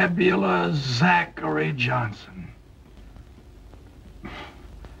 Zebula Zachary Johnson.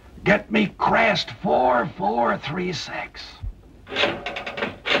 Get me Crest 4436.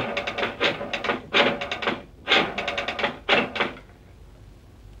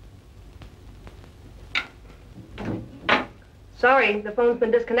 Sorry, the phone's been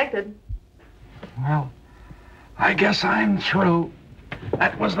disconnected. Well, I guess I'm through.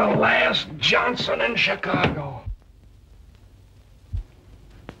 That was the last Johnson in Chicago.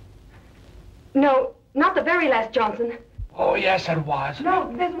 No, not the very last Johnson. Oh, yes, it was.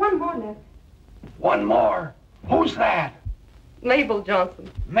 No, there's one more left. One more. Who's that? Mabel Johnson.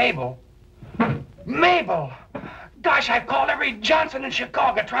 Mabel? Mabel! Gosh, I've called every Johnson in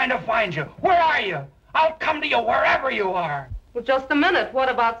Chicago trying to find you. Where are you? I'll come to you wherever you are. Well, just a minute. What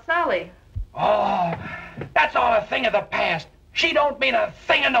about Sally? Oh, that's all a thing of the past. She don't mean a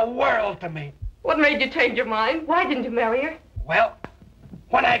thing in the world to me. What made you change your mind? Why didn't you marry her? Well,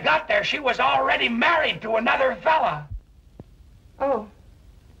 when I got there, she was already married to another fella. Oh.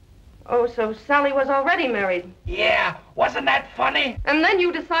 Oh, so Sally was already married. Yeah, wasn't that funny? And then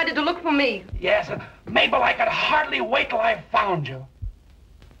you decided to look for me. Yes, Mabel, I could hardly wait till I found you.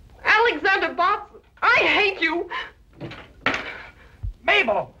 Alexander Botts, I hate you.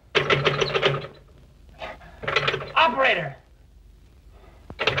 Mabel! Operator!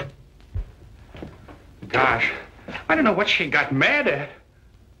 Gosh, I don't know what she got mad at.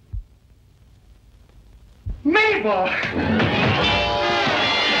 Mabel!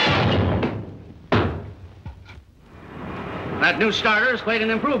 That new starter's quite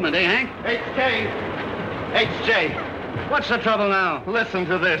an improvement, eh, Hank? HJ. What's the trouble now? Listen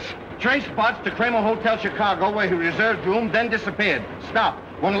to this. Traced Botts to Kramer Hotel Chicago, where he reserved room, then disappeared. Stop.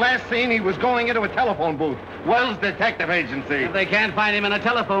 When last seen, he was going into a telephone booth. Wells Detective Agency. If they can't find him in a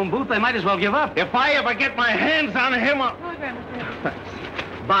telephone booth, they might as well give up. If I ever get my hands on him,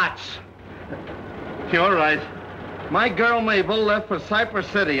 Botts. You're right. My girl Mabel left for Cypress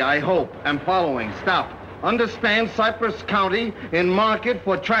City, I hope. I'm following. Stop. Understand Cypress County in market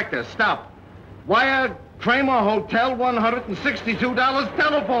for tractors. Stop. Wire Kramer Hotel, $162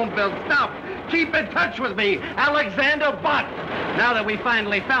 telephone bill. Stop. Keep in touch with me. Alexander Botts. Now that we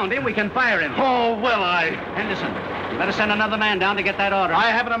finally found him, we can fire him. Oh, will I? Henderson, you better send another man down to get that order. I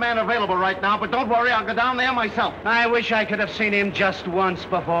haven't a man available right now, but don't worry, I'll go down there myself. I wish I could have seen him just once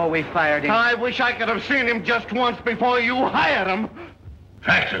before we fired him. I wish I could have seen him just once before you hired him.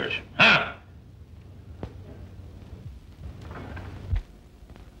 Tractors, huh?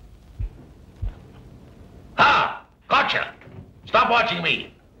 Ha! Gotcha! Stop watching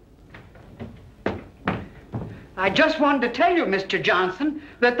me. I just wanted to tell you, Mr. Johnson,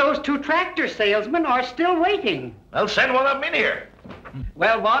 that those two tractor salesmen are still waiting. Well, send one of them in here.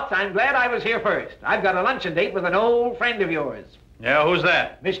 Well, Botts, I'm glad I was here first. I've got a luncheon date with an old friend of yours. Yeah, who's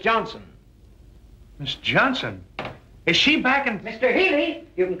that? Miss Johnson. Miss Johnson? Is she back in... Mr. Healy,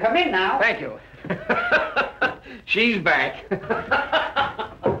 you can come in now. Thank you. She's back.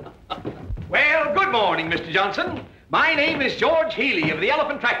 Well, good morning, Mr. Johnson. My name is George Healy of the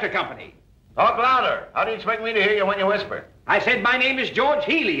Elephant Tractor Company. Talk louder. How do you expect me to hear you when you whisper? I said my name is George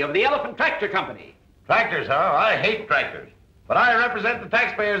Healy of the Elephant Tractor Company. Tractors, huh? I hate tractors. But I represent the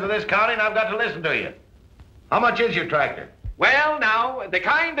taxpayers of this county, and I've got to listen to you. How much is your tractor? Well, now, the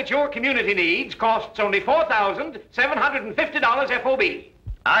kind that your community needs costs only $4,750 FOB.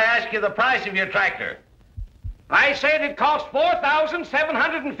 I ask you the price of your tractor. I said it cost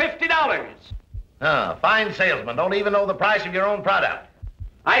 $4,750. Fine salesman. Don't even know the price of your own product.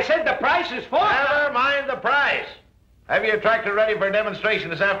 I said the price is Never mind the price. Have your tractor ready for a demonstration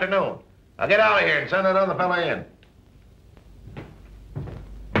this afternoon. Now get out of here and send another fella in.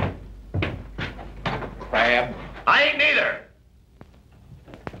 Crab. I ain't neither.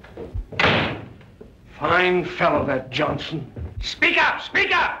 Fine fellow, that Johnson. Speak up!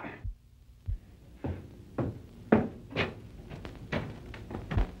 Speak up!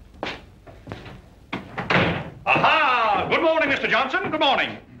 Aha! Good morning, Mr. Johnson. Good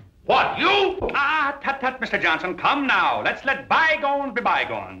morning. What, you? Tut, Mr. Johnson. Come now. Let's let bygones be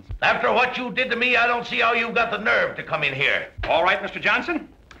bygones. After what you did to me, I don't see how you've got the nerve to come in here. All right, Mr. Johnson.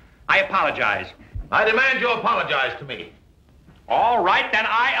 I apologize. I demand you apologize to me. All right, then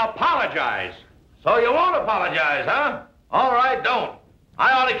I apologize. So you won't apologize, huh? All right, don't.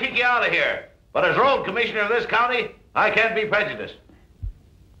 I ought to kick you out of here. But as road commissioner of this county, I can't be prejudiced.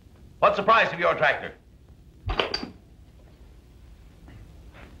 What's the price of your tractor?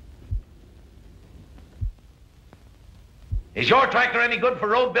 Is your tractor any good for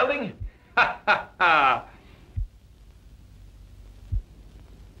road building? Ha!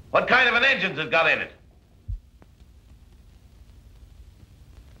 What kind of an engine's it got in it?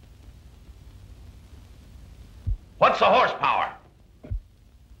 What's the horsepower?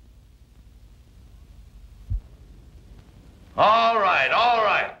 All right.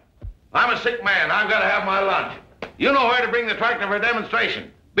 I'm a sick man. I've got to have my lunch. You know where to bring the tractor for a demonstration.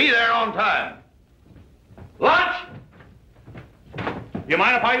 Be there on time. Lunch? You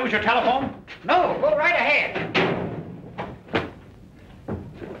mind if I use your telephone? No, go right ahead.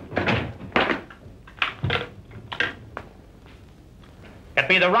 It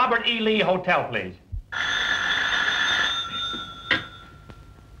be the Robert E. Lee Hotel, please.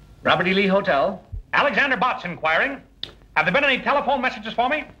 Robert E. Lee Hotel. Alexander Botts inquiring. Have there been any telephone messages for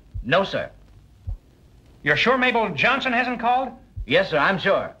me? No, sir. You're sure Mabel Johnson hasn't called? Yes, sir, I'm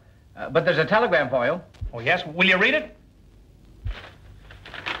sure. But there's a telegram for you. Oh, yes? Will you read it?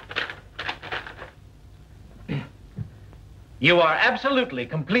 You are absolutely,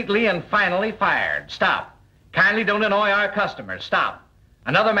 completely, and finally fired. Stop. Kindly don't annoy our customers. Stop.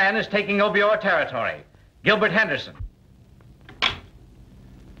 Another man is taking over your territory. Gilbert Henderson.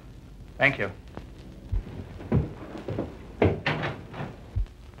 Thank you.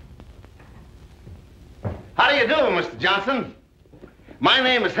 How do you do, Mr. Johnson? My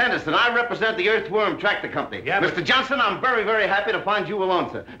name is Henderson. I represent the Earthworm Tractor Company. Yeah, Mr. Johnson, I'm very, very happy to find you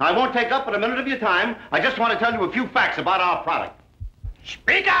alone, sir. I won't take up but a minute of your time. I just want to tell you a few facts about our product.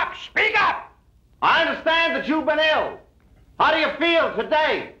 Speak up! Speak up! I understand that you've been ill. How do you feel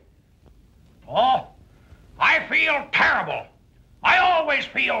today? Oh, I feel terrible. I always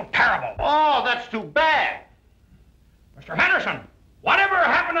feel terrible. Oh, that's too bad. Mr. Henderson, whatever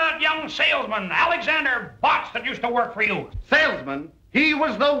happened to that young salesman, Alexander Botts, that used to work for you? Salesman? He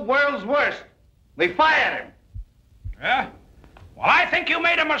was the world's worst. We fired him. Yeah? Well, I think you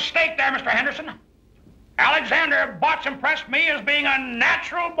made a mistake there, Mr. Henderson. Alexander Botts impressed me as being a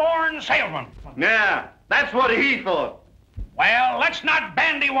natural-born salesman. Yeah, that's what he thought. Well, let's not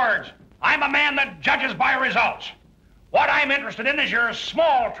bandy words. I'm a man that judges by results. What I'm interested in is your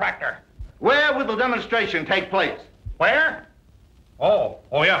small tractor. Where will the demonstration take place? Where? Oh,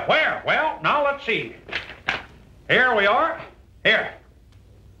 yeah, where? Well, now let's see. Here we are. Here.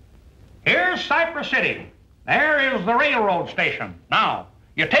 Here's Cypress City. There is the railroad station. Now,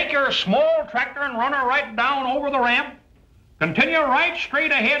 you take your small tractor and run her right down over the ramp. Continue right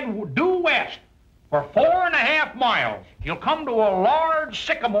straight ahead, due west. For 4.5 miles, you'll come to a large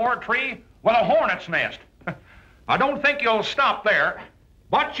sycamore tree with a hornet's nest. I don't think you'll stop there,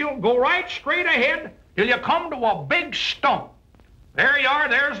 but you'll go right straight ahead till you come to a big stump. There you are,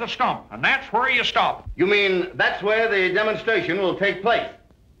 there's the stump, and that's where you stop. You mean that's where the demonstration will take place?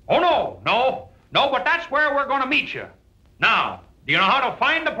 Oh, no, but that's where we're going to meet you. Now, do you know how to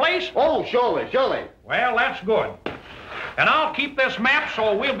find the place? Oh, surely. Well, that's good. And I'll keep this map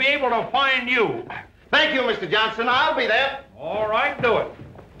so we'll be able to find you. Thank you, Mr. Johnson. I'll be there. All right, do it.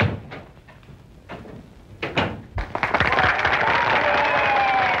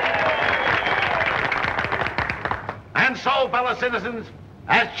 And so, fellow citizens,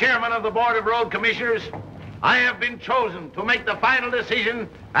 as chairman of the Board of Road Commissioners, I have been chosen to make the final decision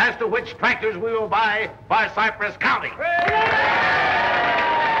as to which tractors we will buy for Cypress County.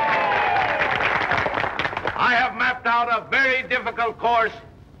 I have mapped out a very difficult course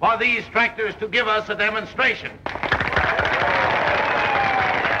for these tractors to give us a demonstration.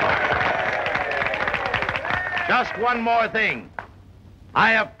 Just one more thing.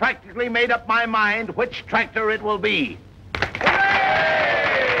 I have practically made up my mind which tractor it will be.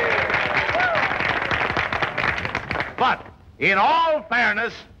 But, in all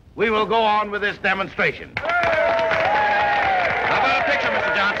fairness, we will go on with this demonstration. How about a picture,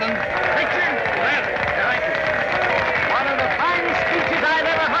 Mr. Johnson? Picture? Well, thank you. One of the finest speeches I've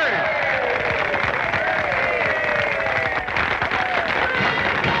ever heard.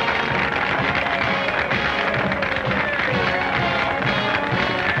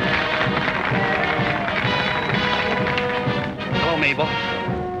 Hello, Mabel.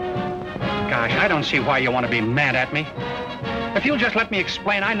 Gosh, I don't see why you want to be mad at me. If you'll just let me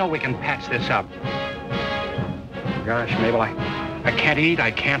explain, I know we can patch this up. Gosh, Mabel, I can't eat,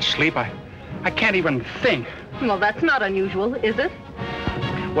 I can't sleep, I can't even think. Well, that's not unusual, is it?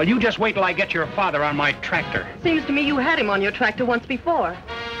 Well, you just wait till I get your father on my tractor. Seems to me you had him on your tractor once before.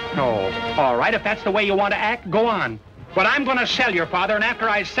 Oh, all right, if that's the way you want to act, go on. But I'm going to sell your father, and after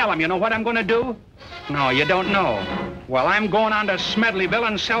I sell him, you know what I'm going to do? No, you don't know. Well, I'm going on to Smedleyville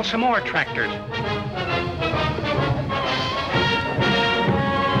and sell some more tractors.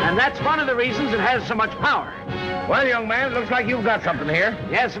 And that's one of the reasons it has so much power. Well, young man, it looks like you've got something here.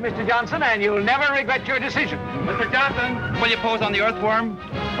 Yes, Mr. Johnson, and you'll never regret your decision. Mr. Johnson, Will you pose on the Earthworm?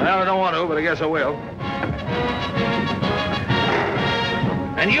 well, I don't want to, but I guess I will.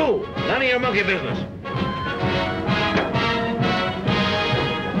 And you, none of your monkey business.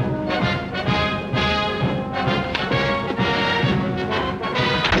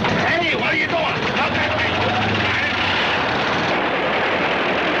 Hey, what are you doing? Stop that thing.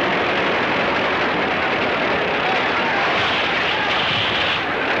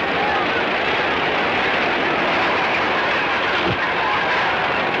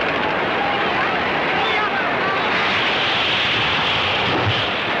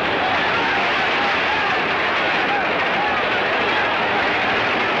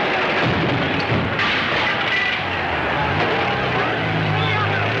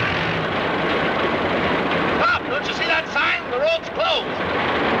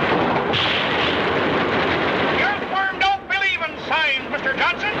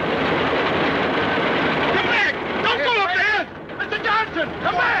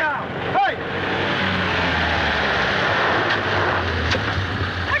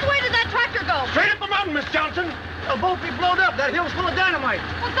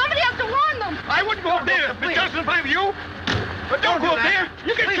 dynamite. Well, somebody has to warn them. I wouldn't go up there. Miss Johnson, if I were you. But don't go up there.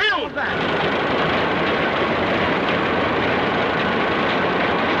 You get killed. Stop!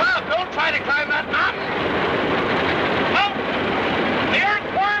 Don't try to climb that mountain. No. The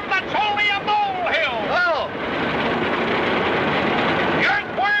earthworm, that's only a molehill. Oh. The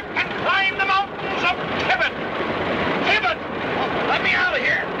earthworm can climb the mountains of Tibet. Tibet! Oh, let me out of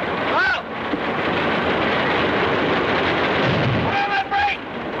here. Well. Put on that brake!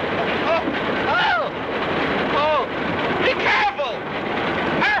 Oh. Be careful.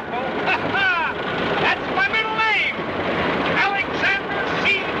 Careful! That's my middle name. Alexander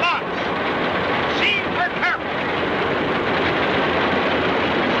C. Botts. C for careful.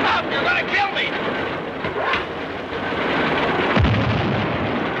 Stop. You're going to kill me.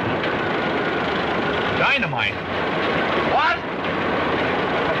 Dynamite. What?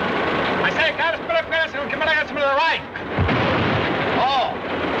 I say, guys, put up gas and come on, some to the right. Oh.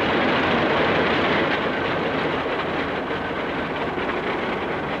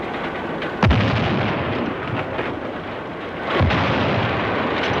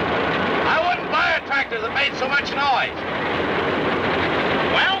 I wouldn't buy a tractor that made so much noise.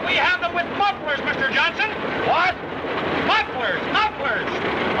 Well, we have them with mufflers, Mr. Johnson. What? Mufflers, mufflers.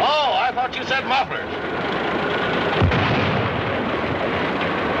 Oh, I thought you said mufflers.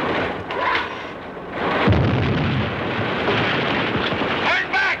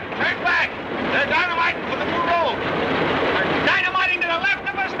 Turn back! Turn back! They're dynamiting for the new road. They're dynamiting to the left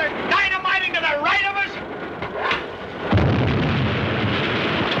of us. They're dynamiting to the right of us.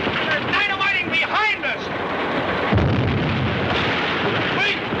 They're dynamiting behind us.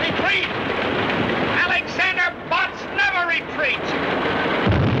 Retreat! Alexander Botts never retreats.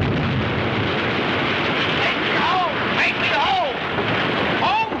 Take me home! Take me home!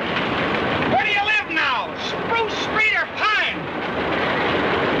 Home? Where do you live now? Spruce Street or Pine?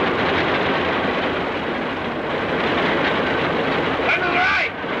 Turn to the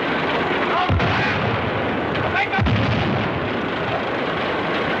right! On the left! Make up!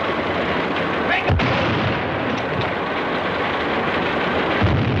 Make up!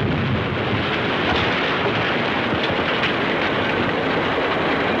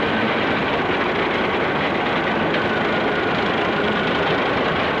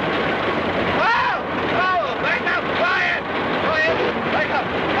 Oh! Back up! Quiet! Quiet! Back up!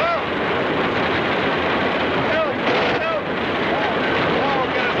 Oh! No! Oh,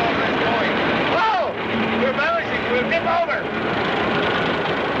 get us off this point! Oh! We're balancing! We'll tip over!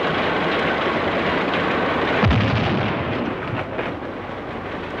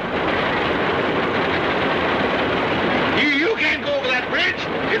 You can't go over that bridge!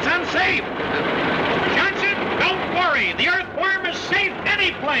 It's unsafe! Johnson, don't worry. The earthworm is safe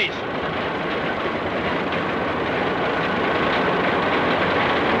any place.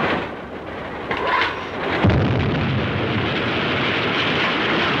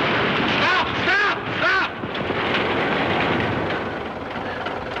 Stop! Stop! Stop!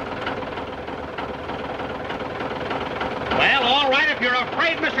 Well, all right. If you're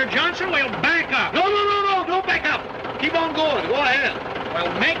afraid, Mr. Johnson, we'll back up. No! Don't back up! Keep on going. Go ahead.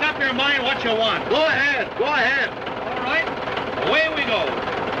 Well, make up your mind what you want. Go ahead. Go ahead. All right. Away we go.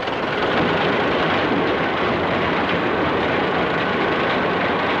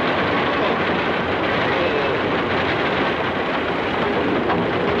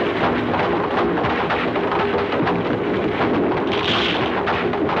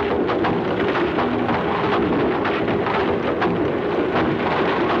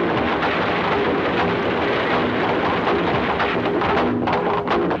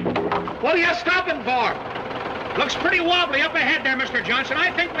 What are you stopping for? Looks pretty wobbly up ahead there, Mr. Johnson.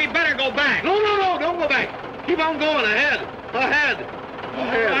 I think we better go back. No, don't go back. Keep on going ahead. Ahead. All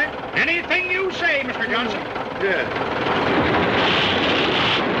right. Anything you say, Mr. Johnson. Yeah.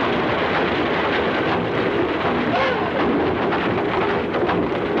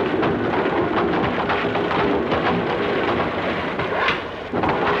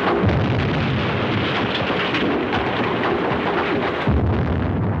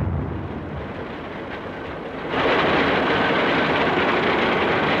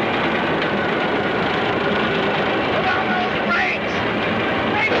 Put on those brakes!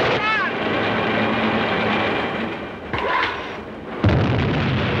 Brakes on!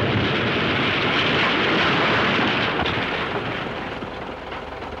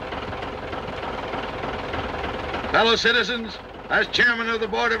 Fellow citizens, as chairman of the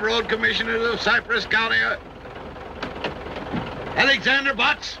Board of Road Commissioners of Cypress County, Alexander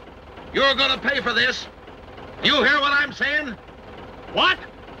Botts, you're going to pay for this. You hear what I'm saying? What?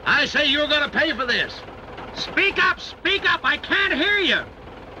 I say you're going to pay for this. Speak up, speak up. I can't hear you.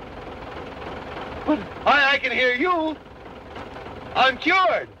 I can hear you. I'm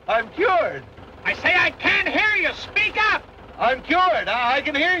cured. I'm cured. I say I can't hear you. Speak up. I'm cured. I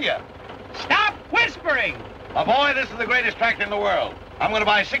can hear you. Stop whispering. My boy, this is the greatest tractor in the world. I'm going to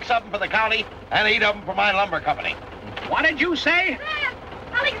buy 6 of them for the county and 8 of them for my lumber company. What did you say?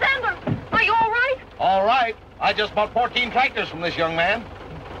 Alexander, are you all right? All right. I just bought 14 tractors from this young man.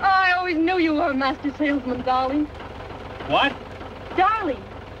 Oh, I always knew you were a master salesman, darling. What? Darling.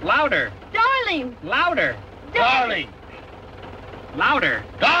 Louder. Darling. Louder. Darling. Louder.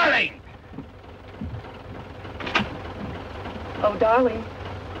 Darling. Oh, darling.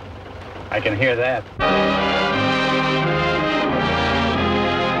 I can hear that.